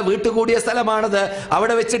റസൂലുള്ളാഹി വീട്ടുകൂടിയ സ്ഥലമാണത്.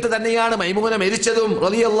 അവിടെ വെച്ചിട്ട് തന്നെയാണ് മൈമൂന മരിച്ചതും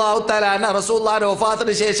റളിയല്ലാഹു തആല അൻഹ റസൂലുള്ളാഹിന്റെ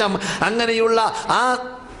വഫാത്തിന് ശേഷം. അങ്ങനെയുള്ള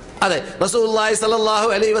അതെ, റസൂലുള്ളാഹി സ്വല്ലല്ലാഹു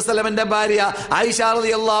അലൈഹി വസല്ലമയുടെ ഭാര്യ ആയിഷ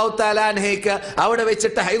റളിയല്ലാഹു തആല അൻഹയ്ക്ക് അവിടെ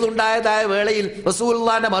വെച്ചിട്ട് ഹൈദുണ്ടായതായ വേളയിൽ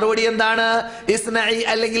റസൂലുള്ളാഹിന്റെ മറുപടി എന്താണ്? ഇസ്നഇ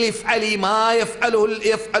അല്ലെങ്കിൽ ഇഫ്അലി മാ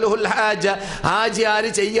യഫ്അലുൽ ഹാജ. ഹാജിയാർ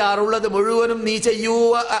ചെയ്യാറുള്ളത് മുഴുവനും നീ ചെയ്യൂ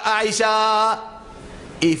ആയിഷ.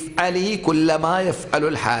 ഇഫ്അലി കുല്ലമാ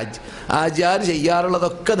യഫ്അലുൽ ഹാജ്. ഹാജിയാർ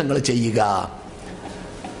ചെയ്യാറുള്ളതൊക്കെ നിങ്ങൾ ചെയ്യുക.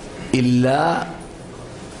 ഇല്ല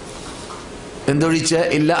എന്തൊഴിച്ച്?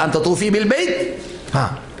 ഇല്ല അൻ തതൂഫി ബിൽ ബൈത്ത്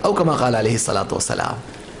ഔ കമാ ഖാല അലൈഹി സ്വലാത്തു വസ്സലാം.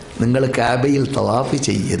 നിങ്ങൾ കഅബയിൽ തവാഫ്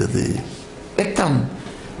ചെയ്യരുത്. വ്യക്തം.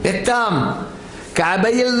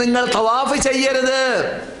 കഅബയിൽ നിങ്ങൾ തവാഫ് ചെയ്യരുത്.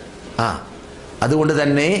 അതുകൊണ്ട്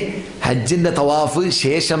തന്നെ ഹജ്ജിന്റെ തവാഫ്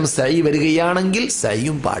ശേഷം സഈ വരികയാണെങ്കിൽ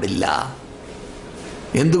സഈയും പാടില്ല.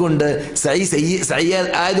 എന്തുകൊണ്ട്? സഈ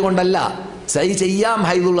ആയതുകൊണ്ടല്ല, സഈ ചെയ്യാം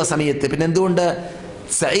ഹൈദുള്ള സമയത്ത്. പിന്നെ എന്തുകൊണ്ട്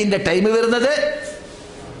സഈന്റെ ടൈം വരുന്നത്?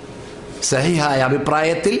 സഹിഹായ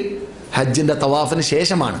അഭിപ്രായത്തിൽ ഹജ്ജിന്റെ തവാഫിന്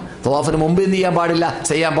ശേഷമാണ്. തവാഫിന് മുമ്പ് എന്ത് ചെയ്യാൻ പാടില്ല.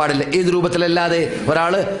 ഏത് രൂപത്തിലല്ലാതെ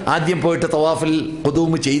ഒരാൾ ആദ്യം പോയിട്ട് തവാഫിൽ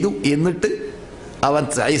ഖുദൂം ചെയ്തു, എന്നിട്ട് അവൻ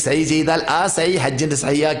സൈ ചെയ്താൽ ആ സൈ ഹജ്ജിന്റെ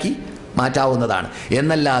സൈയാക്കി മാറ്റാവുന്നതാണ്.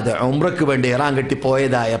 എന്നല്ലാതെ ഉംറയ്ക്ക് വേണ്ടി ഇറാൻ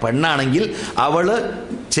കെട്ടിപ്പോയതായ പെണ്ണാണെങ്കിൽ അവള്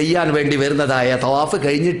ചെയ്യാൻ വേണ്ടി വരുന്നതായ തവാഫ്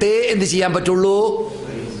കഴിഞ്ഞിട്ടേ എന്ത് ചെയ്യാൻ പറ്റുള്ളൂ?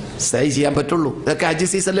 സൈ ചെയ്യാൻ പറ്റുള്ളൂ. ഇതൊക്കെ ഹജ്ജ്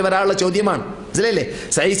സീസണിൽ വരാനുള്ള ചോദ്യമാണ്. മനസ്സിലല്ലേ?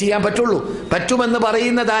 സഹി ചെയ്യാൻ പറ്റുമെന്ന്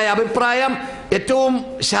പറയുന്നതായ അഭിപ്രായം ഏറ്റവും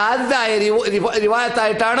ഷാദായ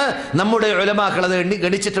റിവായത്തായിട്ടാണ് നമ്മുടെ ഉലമാക്കൾ അത്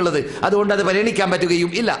ഗണിച്ചിട്ടുള്ളത്. അതുകൊണ്ട് അത് പരിഗണിക്കാൻ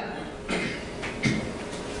പറ്റുകയും ഇല്ല.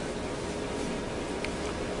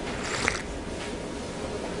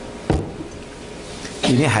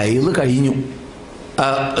 ഇനി ഹൈദ് കഴിഞ്ഞു,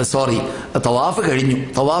 തവാഫ് കഴിഞ്ഞു.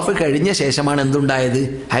 തവാഫ് കഴിഞ്ഞ ശേഷമാണ് എന്തുണ്ടായത്?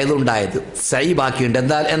 ഹൈദ് ഉണ്ടായത്. സൈ ബാക്കിയുണ്ട്.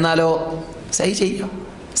 എന്നാലോ സൈ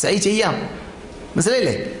ചെയ്യാം.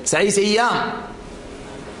 മനസ്സിലായില്ലേ? സൈ ചെയ്യാം.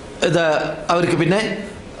 ഇത് അവർക്ക് പിന്നെ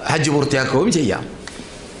ഹജ്ജ് പൂർത്തിയാക്കുകയും ചെയ്യാം.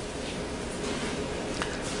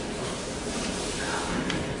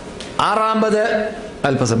 ആറാമത്,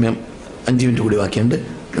 അല്പസമയം 5 മിനിറ്റ് കൂടി ബാക്കിയുണ്ട്,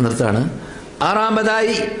 നിർത്താണ്.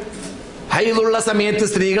 ആറാമതായി, ഹൈദുള്ള സമയത്ത്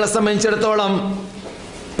സ്ത്രീകളെ സംബന്ധിച്ചിടത്തോളം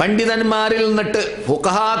പണ്ഡിതന്മാരിൽ നിന്നിട്ട്,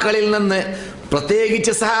 ഫുഖഹാക്കളിൽ നിന്ന്,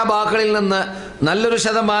 പ്രത്യേകിച്ച് സഹാബാക്കളിൽ നിന്ന് നല്ലൊരു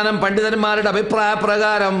ശതമാനം പണ്ഡിതന്മാരുടെ അഭിപ്രായ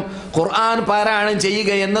പ്രകാരം ഖുർആൻ പാരായണം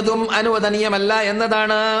ചെയ്യുക എന്നതും അനുവദനീയമല്ല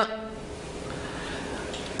എന്നതാണ്.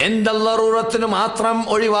 എന്തല്ലറൂറത്തിന് മാത്രം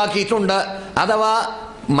ഒഴിവാക്കിയിട്ടുണ്ട്. അഥവാ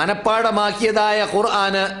മനപ്പാടമാക്കിയതായ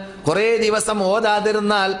ഖുർആന് കുറെ ദിവസം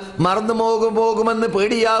ഓതാതിരുന്നാൽ മറന്നു പോകുമെന്ന്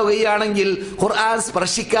പേടിയാവുകയാണെങ്കിൽ ഖുർആൻ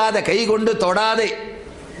സ്പർശിക്കാതെ, കൈകൊണ്ട് തൊടാതെ,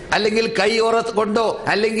 അല്ലെങ്കിൽ കൈ കൊണ്ടോ,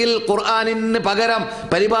 അല്ലെങ്കിൽ ഖുർആനിന് പകരം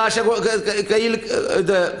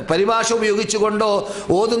പരിഭാഷ ഉപയോഗിച്ചുകൊണ്ടോ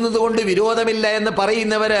ഓതുന്നത് കൊണ്ട് വിരോധമില്ല എന്ന്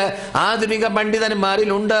പറയുന്നവര് ആധുനിക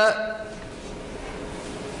പണ്ഡിതന്മാരിലുണ്ട്.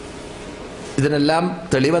 ഇതിനെല്ലാം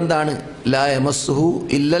തെളിവെന്താണ്? ലാ യമസ്സുഹു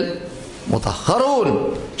ഇല്ലൽ മുതഹ്ഹറൂൻ,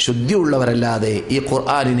 ശുദ്ധിയുള്ളവരല്ലാതെ ഈ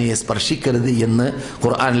ഖുർആനിനെ സ്പർശിക്കരുത് എന്ന്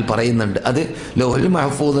ഖുർആനിൽ പറയുന്നുണ്ട്. അത് ലൗഹുൽ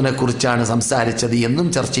മഹ്ഫൂദിനെ കുറിച്ചാണ് സംസാരിച്ചത് എന്നും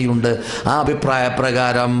ചർച്ചയുണ്ട്. ആ അഭിപ്രായ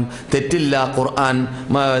പ്രകാരം തെറ്റില്ല ഖുർആൻ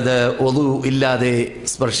ഒദു ഇല്ലാതെ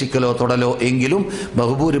സ്പർശിക്കലോ തൊടലോ. എങ്കിലും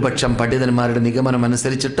ബഹുഭൂരിപക്ഷം പണ്ഡിതന്മാരുടെ നിഗമനം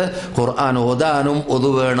അനുസരിച്ചിട്ട് ഖുർആൻ ഓതാനും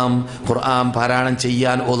ഒദു വേണം, ഖുർആൻ പാരായണം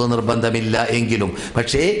ചെയ്യാൻ ഒദു നിർബന്ധമില്ല എങ്കിലും.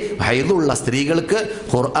 പക്ഷേ ഹൈദുള്ള സ്ത്രീകൾക്ക്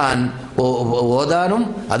ഖുർആൻ ഓതാനും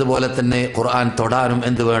അതുപോലെ തന്നെ ഖുർആൻ തൊടാനും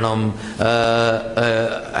എന്ത് വേണം?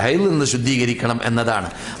 ഹൈദിൽ നിന്ന് ശുദ്ധീകരിക്കണം എന്നതാണ്.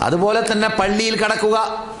 അതുപോലെ തന്നെ പള്ളിയിൽ കടക്കുക.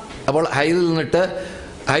 അപ്പോൾ ഹൈദിൽ നിന്നിട്ട്,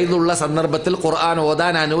 ഹൈദുള്ള സന്ദർഭത്തിൽ ഖുർആൻ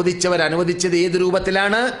ഓതാൻ അനുവദിച്ചത് ഏത്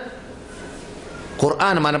രൂപത്തിലാണ്?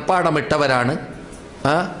 ഖുർആൻ മനപ്പാടമിട്ടവരാണ്.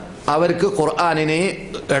 അവർക്ക് ഖുർആനിനെ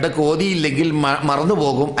ഇടയ്ക്ക് ഓതിയില്ലെങ്കിൽ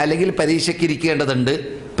മറന്നുപോകും, അല്ലെങ്കിൽ പരീക്ഷയ്ക്കിരിക്കേണ്ടതുണ്ട്.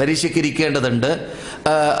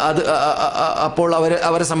 അപ്പോൾ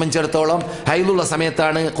അവരെ സംബന്ധിച്ചിടത്തോളം ഹൈദുള്ള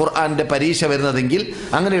സമയത്താണ് ഖുർആന്റെ പരീക്ഷ വരുന്നതെങ്കിൽ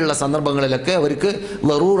അങ്ങനെയുള്ള സന്ദർഭങ്ങളിലൊക്കെ അവർക്ക്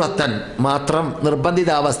ലറൂറത്തൻ മാത്രം,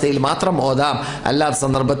 നിർബന്ധിതാവസ്ഥയിൽ മാത്രം ഓതാം. അല്ലാത്ത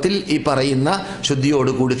സന്ദർഭത്തിൽ ഈ പറയുന്ന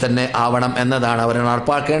ശുദ്ധിയോടുകൂടി തന്നെ ആവണം എന്നതാണ് അവർ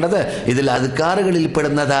നടപ്പാക്കേണ്ടത്. ഇതിൽ അദ്കാറുകളിൽ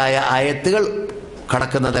പെടുന്നതായ ആയത്തുകൾ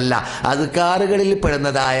കടക്കുന്നതല്ല, അദ്കാറുകളിൽ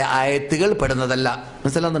പെടുന്നതായ ആയത്തുകൾ പെടുന്നതല്ല.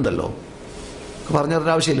 മനസ്സിലാകുന്നുണ്ടല്ലോ?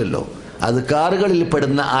 പറഞ്ഞൊരു ആവശ്യമില്ലല്ലോ. അദ്കാറുകളിൽ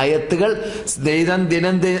പെടുന്ന ആയത്തുകൾ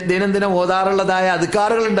ദിനം ഓതാറുള്ളതായ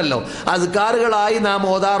അദ്കാറുകളുണ്ടല്ലോ, അദ്കാറുകളായി നാം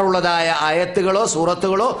ഓതാറുള്ളതായ ആയത്തുകളോ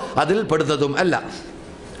സൂറത്തുകളോ അതിൽ പെടുന്നതും അല്ല.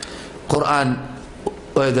 ഖുർആൻ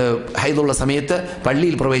ഹൈദുള്ള സമയത്ത്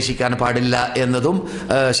പള്ളിയിൽ പ്രവേശിക്കാൻ പാടില്ല എന്നതും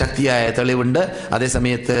ശക്തിയായ തെളിവുണ്ട്.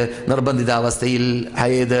 അതേസമയത്ത് നിർബന്ധിതാവസ്ഥയിൽ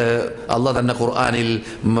അള്ളാഹ് തന്നെ ഖുർആനിൽ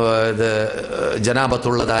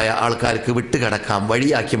ജനാബത്തുള്ളതായ ആൾക്കാർക്ക് വിട്ടുകിടക്കാം,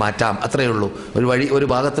 വഴിയാക്കി മാറ്റാം, അത്രയേ ഉള്ളൂ. ഒരു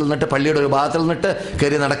ഭാഗത്തിൽ നിന്നിട്ട്, പള്ളിയുടെ ഒരു ഭാഗത്തിൽ നിന്നിട്ട്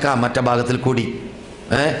കയറി നടക്കാം മറ്റേ ഭാഗത്തിൽ കൂടി,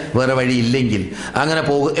 വേറെ വഴിയില്ലെങ്കിൽ അങ്ങനെ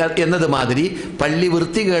എന്നത് മാതിരി പള്ളി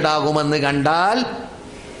വൃത്തികേടാകുമെന്ന്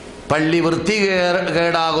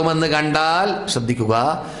കണ്ടാൽ ശ്രദ്ധിക്കുക.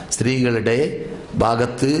 സ്ത്രീകളുടെ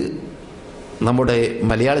ഭാഗത്ത്, നമ്മുടെ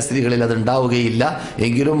മലയാളി സ്ത്രീകളിൽ അത് ഉണ്ടാവുകയില്ല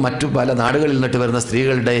എങ്കിലും മറ്റു പല നാടുകളിൽ നിന്നിട്ട് വരുന്ന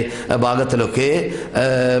സ്ത്രീകളുടെ ഭാഗത്തിലൊക്കെ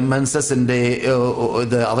മെൻസസിൻ്റെ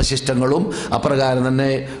അവശിഷ്ടങ്ങളും അപ്രകാരം തന്നെ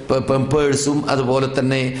പെമ്പേഴ്സും അതുപോലെ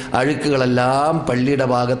തന്നെ അഴുക്കുകളെല്ലാം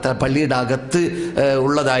പള്ളിയുടെ അകത്ത്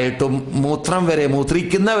ഉള്ളതായിട്ടും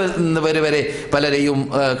മൂത്രിക്കുന്നവർ വരെ പലരെയും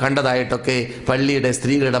കണ്ടതായിട്ടൊക്കെ പള്ളിയുടെ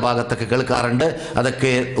സ്ത്രീകളുടെ ഭാഗത്തൊക്കെ കേൾക്കാറുണ്ട്.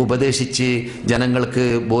 അതൊക്കെ ഉപദേശിച്ച് ജനങ്ങൾക്ക്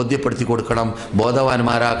ബോധ്യപ്പെടുത്തി കൊടുക്കണം,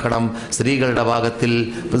 ബോധവാന്മാരാക്കണം. സ്ത്രീകൾ ഭാഗത്തിൽ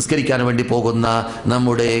നിസ്കരിക്കാൻ വേണ്ടി പോകുന്ന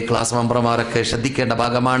നമ്മുടെ ക്ലാസ് മെമ്പർമാരൊക്കെ ശ്രദ്ധിക്കേണ്ട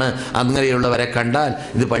ഭാഗമാണ്. അങ്ങനെയുള്ളവരെ കണ്ടാൽ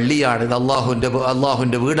ഇത് പള്ളിയാണ്, ഇത്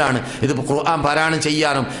അള്ളാഹുവിന്റെ വീടാണ്, ഇത് ഖുർആൻ പാരായണം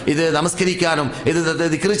ചെയ്യാനും ഇത് നമസ്കരിക്കാനും ഇത്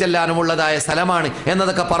ദിക്ർ ചെല്ലാനുമുള്ളതായ സ്ഥലമാണ്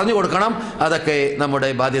എന്നതൊക്കെ പറഞ്ഞു കൊടുക്കണം. അതൊക്കെ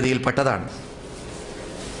നമ്മുടെ ബാധ്യതയിൽപ്പെട്ടതാണ്.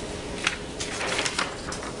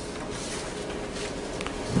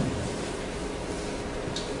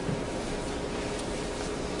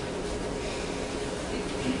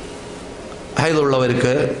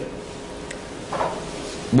 ഹൈദുള്ളവർക്ക്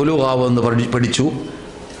ബുലൂഗാവെന്ന് പഠിച്ചു.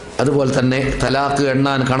 അതുപോലെ തന്നെ തലാഖ്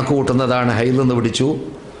എണ്ണാൻ കണക്ക് കൂട്ടുന്നതാണ് ഹൈദെന്ന് പഠിച്ചു.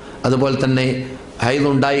 അതുപോലെ തന്നെ ഹൈദ്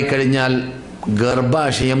ഉണ്ടായിക്കഴിഞ്ഞാൽ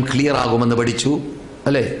ഗർഭാശയം ക്ലിയർ ആകുമെന്ന് പഠിച്ചു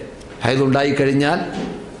അല്ലേ? ഹൈദുണ്ടായി കഴിഞ്ഞാൽ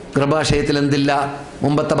ഗർഭാശയത്തിൽ എന്തില്ല?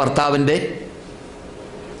 മുമ്പത്തെ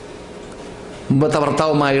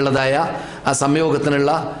ഭർത്താവുമായുള്ളതായ ആ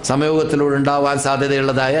സംയോഗത്തിലൂടെ ഉണ്ടാവാൻ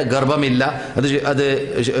സാധ്യതയുള്ളതായ ഗർഭമില്ല. അത്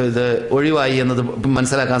ഒഴിവായി എന്നത്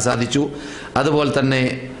മനസ്സിലാക്കാൻ സാധിച്ചു. അതുപോലെ തന്നെ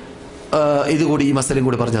ഇതുകൂടി ഈ മസലയും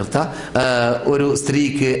കൂടി പറഞ്ഞു നിർത്താം. ഒരു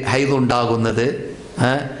സ്ത്രീക്ക് ഹൈദുണ്ടാകുന്നത്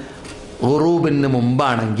ഉറൂബിന്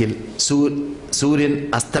മുമ്പാണെങ്കിൽ, സൂര്യൻ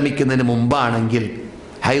അസ്തമിക്കുന്നതിന് മുമ്പാണെങ്കിൽ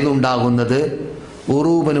ഹൈദുണ്ടാകുന്നത്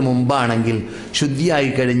ഉറൂബിന് മുമ്പാണെങ്കിൽ ശുദ്ധിയായി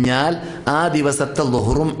കഴിഞ്ഞാൽ ആ ദിവസത്തെ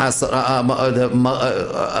ളുഹറും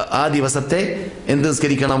ആ ദിവസത്തെ എന്ത്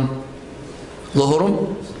നിസ്കരിക്കണം? ളുഹറും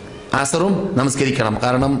അസറും നമസ്കരിക്കണം.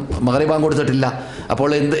 കാരണം മഗ്‌രിബ് ബാങ്ക് കൊടുത്തിട്ടില്ല. അപ്പോൾ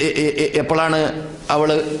എപ്പോഴാണ്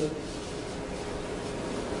അവള്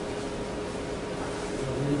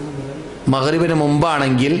മഗ്‌രിബിന്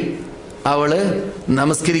മുമ്പാണെങ്കിൽ അവള്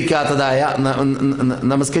നമസ്കരിക്കാത്തതായ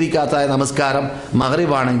നമസ്കാരം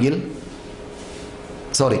മഗ്‌രിബാണെങ്കിൽ,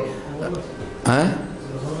 സോറി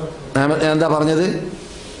എന്താ പറഞ്ഞത്?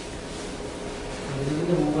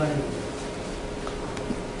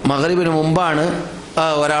 മഗ്‌രിബിന് മുമ്പാണ്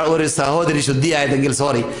ഒരു സഹോദരി ശുദ്ധിയായതെങ്കിൽ,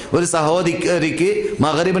 ഒരു സഹോദരിക്ക്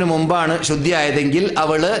മഗ്‌രിബിന് മുമ്പാണ് ശുദ്ധിയായതെങ്കിൽ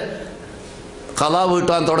അവള് ഖളാ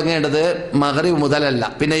വീട്ടാൻ തുടങ്ങേണ്ടത് മഗ്‌രിബ് മുതലല്ല.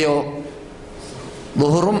 പിന്നെയോ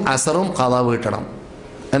ളുഹറും അസറും ഖളാ വീട്ടണം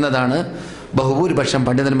എന്നതാണ് ബഹുഭൂരിപക്ഷം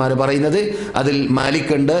പണ്ഡിതന്മാർ പറയുന്നത്. അതിൽ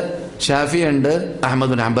മാലിക് ഉണ്ട്, ഷാഫി ഉണ്ട്,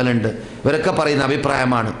 അഹ്മദ് ബിൻ ഹംബൽ ഉണ്ട്. ഇവരൊക്കെ പറയുന്ന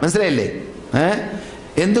അഭിപ്രായമാണ്. മനസ്സിലായില്ലേ?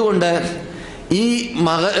 എന്തുകൊണ്ട്? ഈ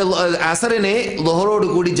അസറിനെ ളുഹറോട്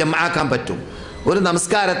കൂടി ജംആക്കാൻ പറ്റും. ഒരു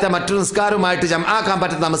നമസ്കാരത്തെ മറ്റൊരു നമസ്കാരവുമായിട്ട് ജംആക്കാൻ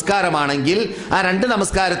പറ്റുന്ന നമസ്കാരമാണെങ്കിൽ ആ രണ്ട്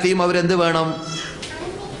നമസ്കാരത്തെയും അവരെന്ത് വേണം?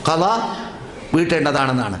 ഖളാ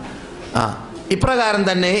വീട്ടേണ്ടതാണെന്നാണ്. ഇപ്രകാരം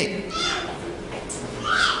തന്നെ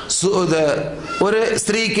ഒരു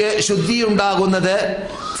സ്ത്രീക്ക് ശുദ്ധി ഉണ്ടാകുന്നത്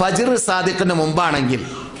ഫജ്ർ സാദിഖിന് മുമ്പാണെങ്കിൽ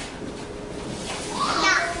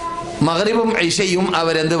മഗ്‌രിബും ഇശയും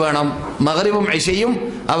അവരെന്ത് വേണം? മഗ്‌രിബും ഇശയും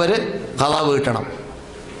അവര് ഖളാ വീട്ടണം.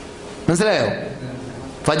 മനസ്സിലായോ?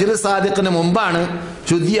 ഫജ്ർ സാദിഖിന് മുമ്പാണ്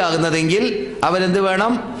ശുദ്ധിയാകുന്നതെങ്കിൽ അവരെന്ത്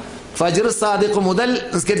വേണം? ഫജ്ർ സാദിഖ് മുതൽ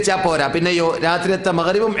നിസ്കരിച്ചാൽ പോരാ, പിന്നെയോ രാത്രിയത്തെ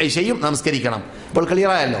മഗ്‌രിബും ഇശയും നമസ്കരിക്കണം. ഇപ്പോൾ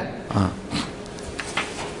ക്ലിയർ ആയല്ലോ?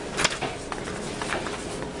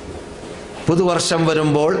 പുതുവർഷം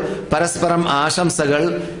വരുമ്പോൾ പരസ്പരം ആശംസകൾ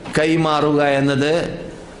കൈമാറുക എന്നത്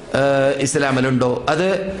ഇസ്ലാമിലുണ്ടോ? അത്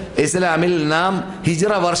ഇസ്ലാമിൽ നാം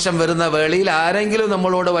ഹിജ്റ വർഷം വരുന്ന വേളയിൽ ആരെങ്കിലും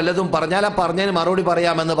നമ്മളോട് വല്ലതും പറഞ്ഞാൽ ആ പറഞ്ഞതിന് മറുപടി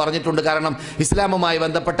പറയാമെന്ന് പറഞ്ഞിട്ടുണ്ട്. കാരണം ഇസ്ലാമുമായി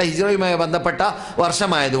ബന്ധപ്പെട്ട, ഹിജ്റയുമായി ബന്ധപ്പെട്ട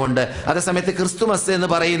വർഷമായതുകൊണ്ട്. അതേസമയത്ത് ക്രിസ്തുമസ് എന്ന്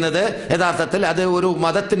പറയുന്നത് യഥാർത്ഥത്തിൽ അത് ഒരു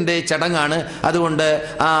മതത്തിൻ്റെ ചടങ്ങാണ്. അതുകൊണ്ട്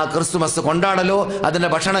ആ ക്രിസ്തുമസ് കൊണ്ടാടലോ അതിൻ്റെ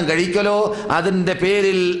ഭക്ഷണം കഴിക്കലോ അതിൻ്റെ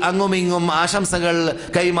പേരിൽ അങ്ങുമിങ്ങും ആശംസകൾ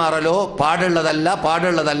കൈമാറലോ പാടുള്ളതല്ല.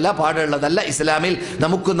 ഇസ്ലാമിൽ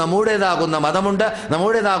നമുക്ക് നമ്മുടേതാകുന്ന മതമുണ്ട്,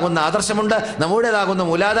 നമ്മുടേതാകുന്ന ആദർശമുണ്ട്, നമ്മുടേതാകുന്ന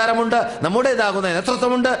മൂലാധാരമുണ്ട്, നമ്മുടേതാകുന്ന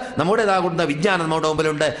നേതൃത്വമുണ്ട്, നമ്മുടേതാകുന്ന വിജ്ഞാനം നമ്മുടെ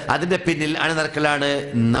മുമ്പിലുണ്ട്. അതിന്റെ പിന്നിൽ അണിനിരക്കലാണ്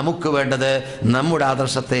നമുക്ക് വേണ്ടത്. നമ്മുടെ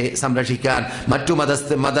ആദർശത്തെ സംരക്ഷിക്കാൻ മറ്റു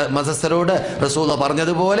മതസ്ഥരോട് റസൂൽ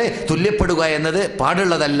പറഞ്ഞതുപോലെ തുല്യപ്പെടുക എന്നത്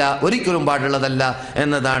പാടുള്ളതല്ല, ഒരിക്കലും പാടുള്ളതല്ല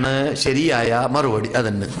എന്നതാണ് ശരിയായ മറുപടി.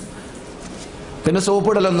 അതന്നെ. പിന്നെ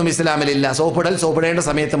സോപ്പിടലൊന്നും ഇസ്ലാമിലില്ല. സോപ്പിടേണ്ട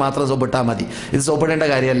സമയത്ത് മാത്രം സോപ്പിട്ടാൽ മതി. ഇത് സോപ്പിടേണ്ട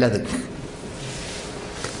കാര്യമല്ല. അത്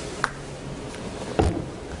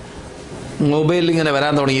മൊബൈലിൽ ഇങ്ങനെ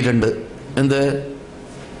വരാൻ തുടങ്ങിയിട്ടുണ്ട്. എന്ത്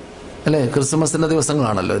അല്ലേ? ക്രിസ്മസിൻ്റെ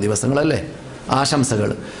ദിവസങ്ങളല്ലേ ആശംസകൾ.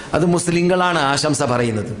 അത് മുസ്ലിങ്ങളാണ് ആശംസ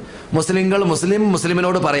പറയുന്നത്.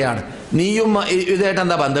 മുസ്ലിമിനോട് പറയാണ്, നീയും ഇതായിട്ട്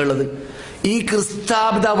എന്താ ബന്ധമുള്ളത്? ഈ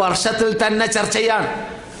ക്രിസ്താബ്ദ വർഷത്തിൽ തന്നെ ചർച്ചയാണ്,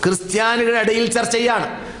 ക്രിസ്ത്യാനികളുടെ ഇടയിൽ ചർച്ചയാണ്.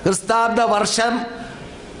 ക്രിസ്താബ്ദ വർഷം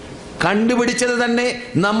കണ്ടുപിടിച്ചത് തന്നെ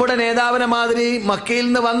നമ്മുടെ നേതാവിനെ മാതിരി മക്കയിൽ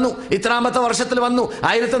നിന്ന് വന്നു. ഇത്രാമത്തെ വർഷത്തിൽ വന്നു.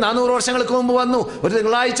 1400 വർഷങ്ങൾക്ക് മുമ്പ് വന്നു. ഒരു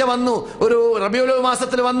തിങ്കളാഴ്ച വന്നു. ഒരു റബീഉൽ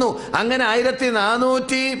മാസത്തിൽ വന്നു. അങ്ങനെ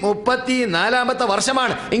 1434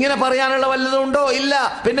 വർഷമാണ്. ഇങ്ങനെ പറയാനുള്ള വല്ലതും ഉണ്ടോ? ഇല്ല.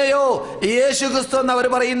 പിന്നെയോ യേശു ക്രിസ്തു എന്നവർ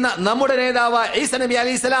പറയുന്ന നമ്മുടെ നേതാവായ ഈസ നബി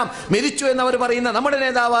അലൈഹിസ്സലാം മരിച്ചു എന്നവർ പറയുന്ന നമ്മുടെ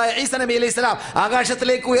നേതാവായ ഈസ നബി അലൈഹിസ്സലാം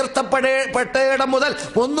ആകാശത്തിലേക്ക് ഉയർത്തപ്പെട്ടയിടം മുതൽ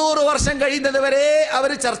 300 വർഷം കഴിയുന്നത് വരെ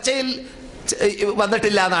അവർ ചർച്ചയിൽ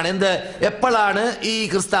വന്നിട്ടില്ല എന്നാണ്. എന്ത്? എപ്പോഴാണ് ഈ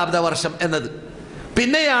ക്രിസ്താബ്ദ വർഷം എന്നത്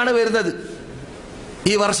പിന്നെയാണ് വരുന്നത്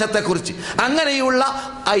ഈ വർഷത്തെക്കുറിച്ച്. അങ്ങനെയുള്ള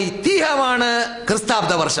ഐതിഹ്യമാണ്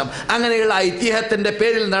ക്രിസ്താബ്ദ വർഷം. അങ്ങനെയുള്ള ഐതിഹ്യത്തിന്റെ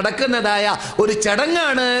പേരിൽ നടക്കുന്നതായ ഒരു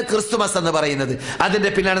ചടങ്ങാണ് ക്രിസ്തുമസ് എന്ന് പറയുന്നത്.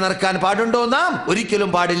 അതിന്റെ പിന്നാലെ നടക്കാൻ പാടുണ്ടോ? നാം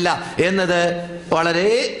ഒരിക്കലും പാടില്ല എന്നത് വളരെ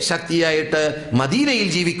ശക്തിയായിട്ട് മദീനയിൽ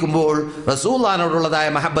ജീവിക്കുമ്പോൾ റസൂലുള്ളാഹിനോടുള്ളതായ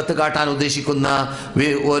മഹബത്ത് കാട്ടാൻ ഉദ്ദേശിക്കുന്ന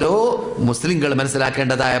ഓരോ മുസ്ലിങ്ങൾ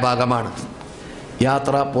മനസ്സിലാക്കേണ്ടതായ ഭാഗമാണ്.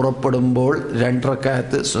 യാത്ര പുറപ്പെടുമ്പോൾ 2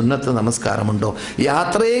 റക്അത്ത് സുന്നത്ത് നമസ്കാരമുണ്ടോ?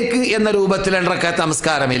 യാത്രയ്ക്ക് എന്ന രൂപത്തിൽ 2 റക്അത്ത്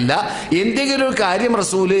നമസ്കാരമില്ല. എന്തെങ്കിലും ഒരു കാര്യം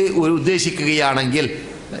റസൂല് ഉദ്ദേശിക്കുകയാണെങ്കിൽ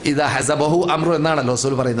ഇതാ ഹസബഹു അമ്രു എന്നാണല്ലോ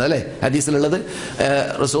റസൂൽ പറയുന്നത്, അല്ലേ ഹദീസിലുള്ളത്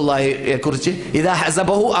റസൂലുള്ളാഹിയെ കുറിച്ച്. ഇതാ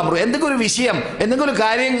ഹസബഹു അമ്രു, എന്തെങ്കിലും ഒരു വിഷയം, എന്തെങ്കിലും ഒരു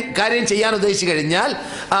കാര്യം ചെയ്യാൻ ഉദ്ദേശിച്ചു കഴിഞ്ഞാൽ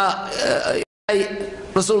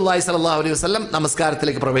റസൂലുള്ളാഹി സ്വല്ലല്ലാഹു അലൈഹി വസല്ലം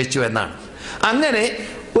നമസ്കാരത്തിലേക്ക് പ്രവേശിച്ചു എന്നാണ്. അങ്ങനെ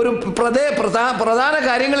ഒരു പ്രധാന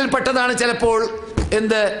കാര്യങ്ങളിൽ പെട്ടതാണ് ചിലപ്പോൾ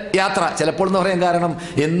യാത്ര. ചിലപ്പോൾ എന്ന് പറയാൻ കാരണം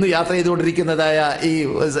എന്നും യാത്ര ചെയ്തുകൊണ്ടിരിക്കുന്നതായ ഈ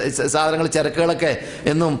സാധനങ്ങൾ, ചരക്കുകളൊക്കെ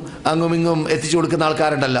എന്നും അങ്ങും ഇങ്ങും എത്തിച്ചു കൊടുക്കുന്ന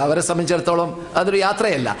ആൾക്കാരുണ്ടല്ലോ, അവരെ സംബന്ധിച്ചിടത്തോളം അതൊരു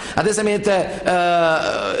യാത്രയല്ല. അതേസമയത്ത്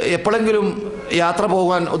എപ്പോഴെങ്കിലും യാത്ര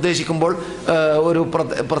പോകാൻ ഉദ്ദേശിക്കുമ്പോൾ ഒരു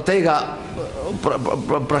പ്രത്യേക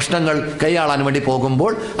പ്രശ്നങ്ങൾ കൈയാളാൻ വേണ്ടി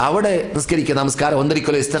പോകുമ്പോൾ അവിടെ നിസ്കരിക്കുന്ന നമസ്കാരം,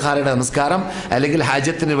 ഒന്നൊരിക്കലും ഇസ്തിഖാറയുടെ നമസ്കാരം അല്ലെങ്കിൽ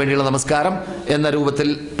ഹാജത്തിന് വേണ്ടിയുള്ള നമസ്കാരം എന്ന രൂപത്തിൽ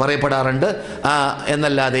പറയപ്പെടാറുണ്ട്.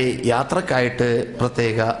 എന്നല്ലാതെ യാത്രക്കായിട്ട്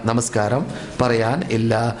പ്രത്യേക നമസ്കാരം പറയാൻ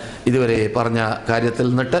ഇല്ല. ഇതുവരെ പറഞ്ഞ കാര്യത്തിൽ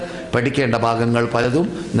നിന്നിട്ട് പഠിക്കേണ്ട ഭാഗങ്ങൾ പലതും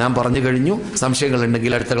നാം പറഞ്ഞു കഴിഞ്ഞു.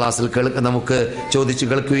 സംശയങ്ങളുണ്ടെങ്കിൽ അടുത്ത ക്ലാസ്സിൽ നമുക്ക് ചോദിച്ചു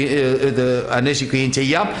ഇത് അന്വേഷിക്കുകയും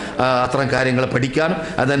ചെയ്യാം. അത്തരം കാര്യങ്ങൾ പഠിക്കാനും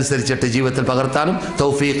അതനുസരിച്ചിട്ട് ജീവിതത്തിൽ പകർത്താനും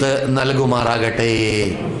തൗഫീഖ് നൽകുമാറാകട്ടെ.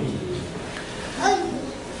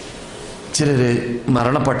 ചിലർ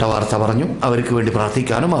മരണപ്പെട്ട വാർത്ത പറഞ്ഞു, അവർക്ക് വേണ്ടി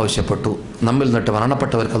പ്രാർത്ഥിക്കാനും ആവശ്യപ്പെട്ടു. നമ്മിൽ നിന്നിട്ട്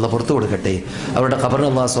മരണപ്പെട്ടവർക്ക് അള്ളാഹ് പുറത്തു കൊടുക്കട്ടെ, അവരുടെ ഖബറിനെ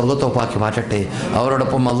അള്ളാഹ് സ്വർഗ്ഗത്തോപ്പാക്കി മാറ്റട്ടെ,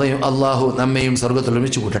 അവരോടൊപ്പം അള്ളാഹു നമ്മയും സ്വർഗ്ഗത്തിൽ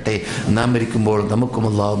ഒരുമിച്ച് കൂട്ടട്ടെ. നാം മരിക്കുമ്പോൾ നമുക്കും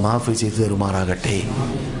അള്ളാഹു മാഫി ചെയ്തു തരുമാറാകട്ടെ.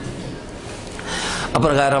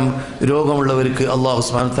 അപ്രകാരം രോഗമുള്ളവർക്ക് അല്ലാഹു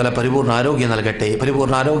സുബ്ഹാനഹു വ തആല പരിപൂർണ്ണ ആരോഗ്യം നൽകട്ടെ,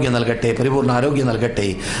 പരിപൂർണ്ണ ആരോഗ്യം നൽകട്ടെ, പരിപൂർണ്ണ ആരോഗ്യം നൽകട്ടെ.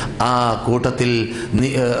 ആ കൂട്ടത്തിൽ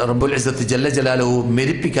റബ്ബുൽ ഇസ്സത്ത് ജല്ല ജലാലുഹു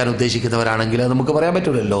മരിപ്പിക്കാൻ ഉദ്ദേശിക്കുന്നവരാണെങ്കിൽ അത് നമുക്ക് പറയാൻ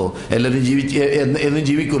പറ്റില്ലല്ലോ, എല്ലാവരും എന്നും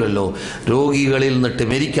ജീവിക്കൂലല്ലോ. രോഗികളിൽ നിന്നിട്ട്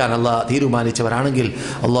മരിക്കാൻ അള്ളാഹ് തീരുമാനിച്ചവരാണെങ്കിൽ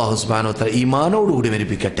അല്ലാഹു സുബ്ഹാനഹു വ തആല ഈമാനോടുകൂടി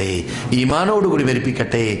മരിപ്പിക്കട്ടെ, ഈമാനോടുകൂടി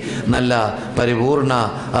മരിപ്പിക്കട്ടെ. നല്ല പരിപൂർണ്ണ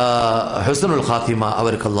ഹുസ്നുൽ ഖാത്തിമ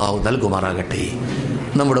അവർക്ക് അല്ലാഹു നൽകുമാറാകട്ടെ.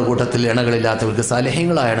 നമ്മുടെ കൂട്ടത്തിൽ ഇണകളില്ലാത്തവർക്ക്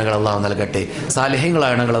സാലിഹ്യങ്ങളായ ഇണകൾ അള്ളാഹു നൽകട്ടെ,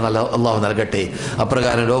 സാലിഹ്യങ്ങളായ ഇണകൾ അള്ളാഹു നൽകട്ടെ.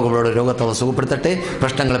 അപ്രകാരം രോഗങ്ങളോട് രോഗത്തെ സുഖപ്പെടുത്തട്ടെ,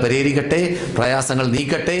 പ്രശ്നങ്ങൾ പരിഹരിക്കട്ടെ, പ്രയാസങ്ങൾ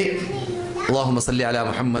നീക്കട്ടെ. അല്ലാഹുമ്മ സല്ലി അലാ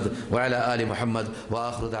മുഹമ്മദ് വഅലാ ആലി മുഹമ്മദ്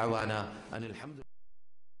വആഖിറു ദഅവാനാ അനിൽ ഹംദുലില്ലാഹി.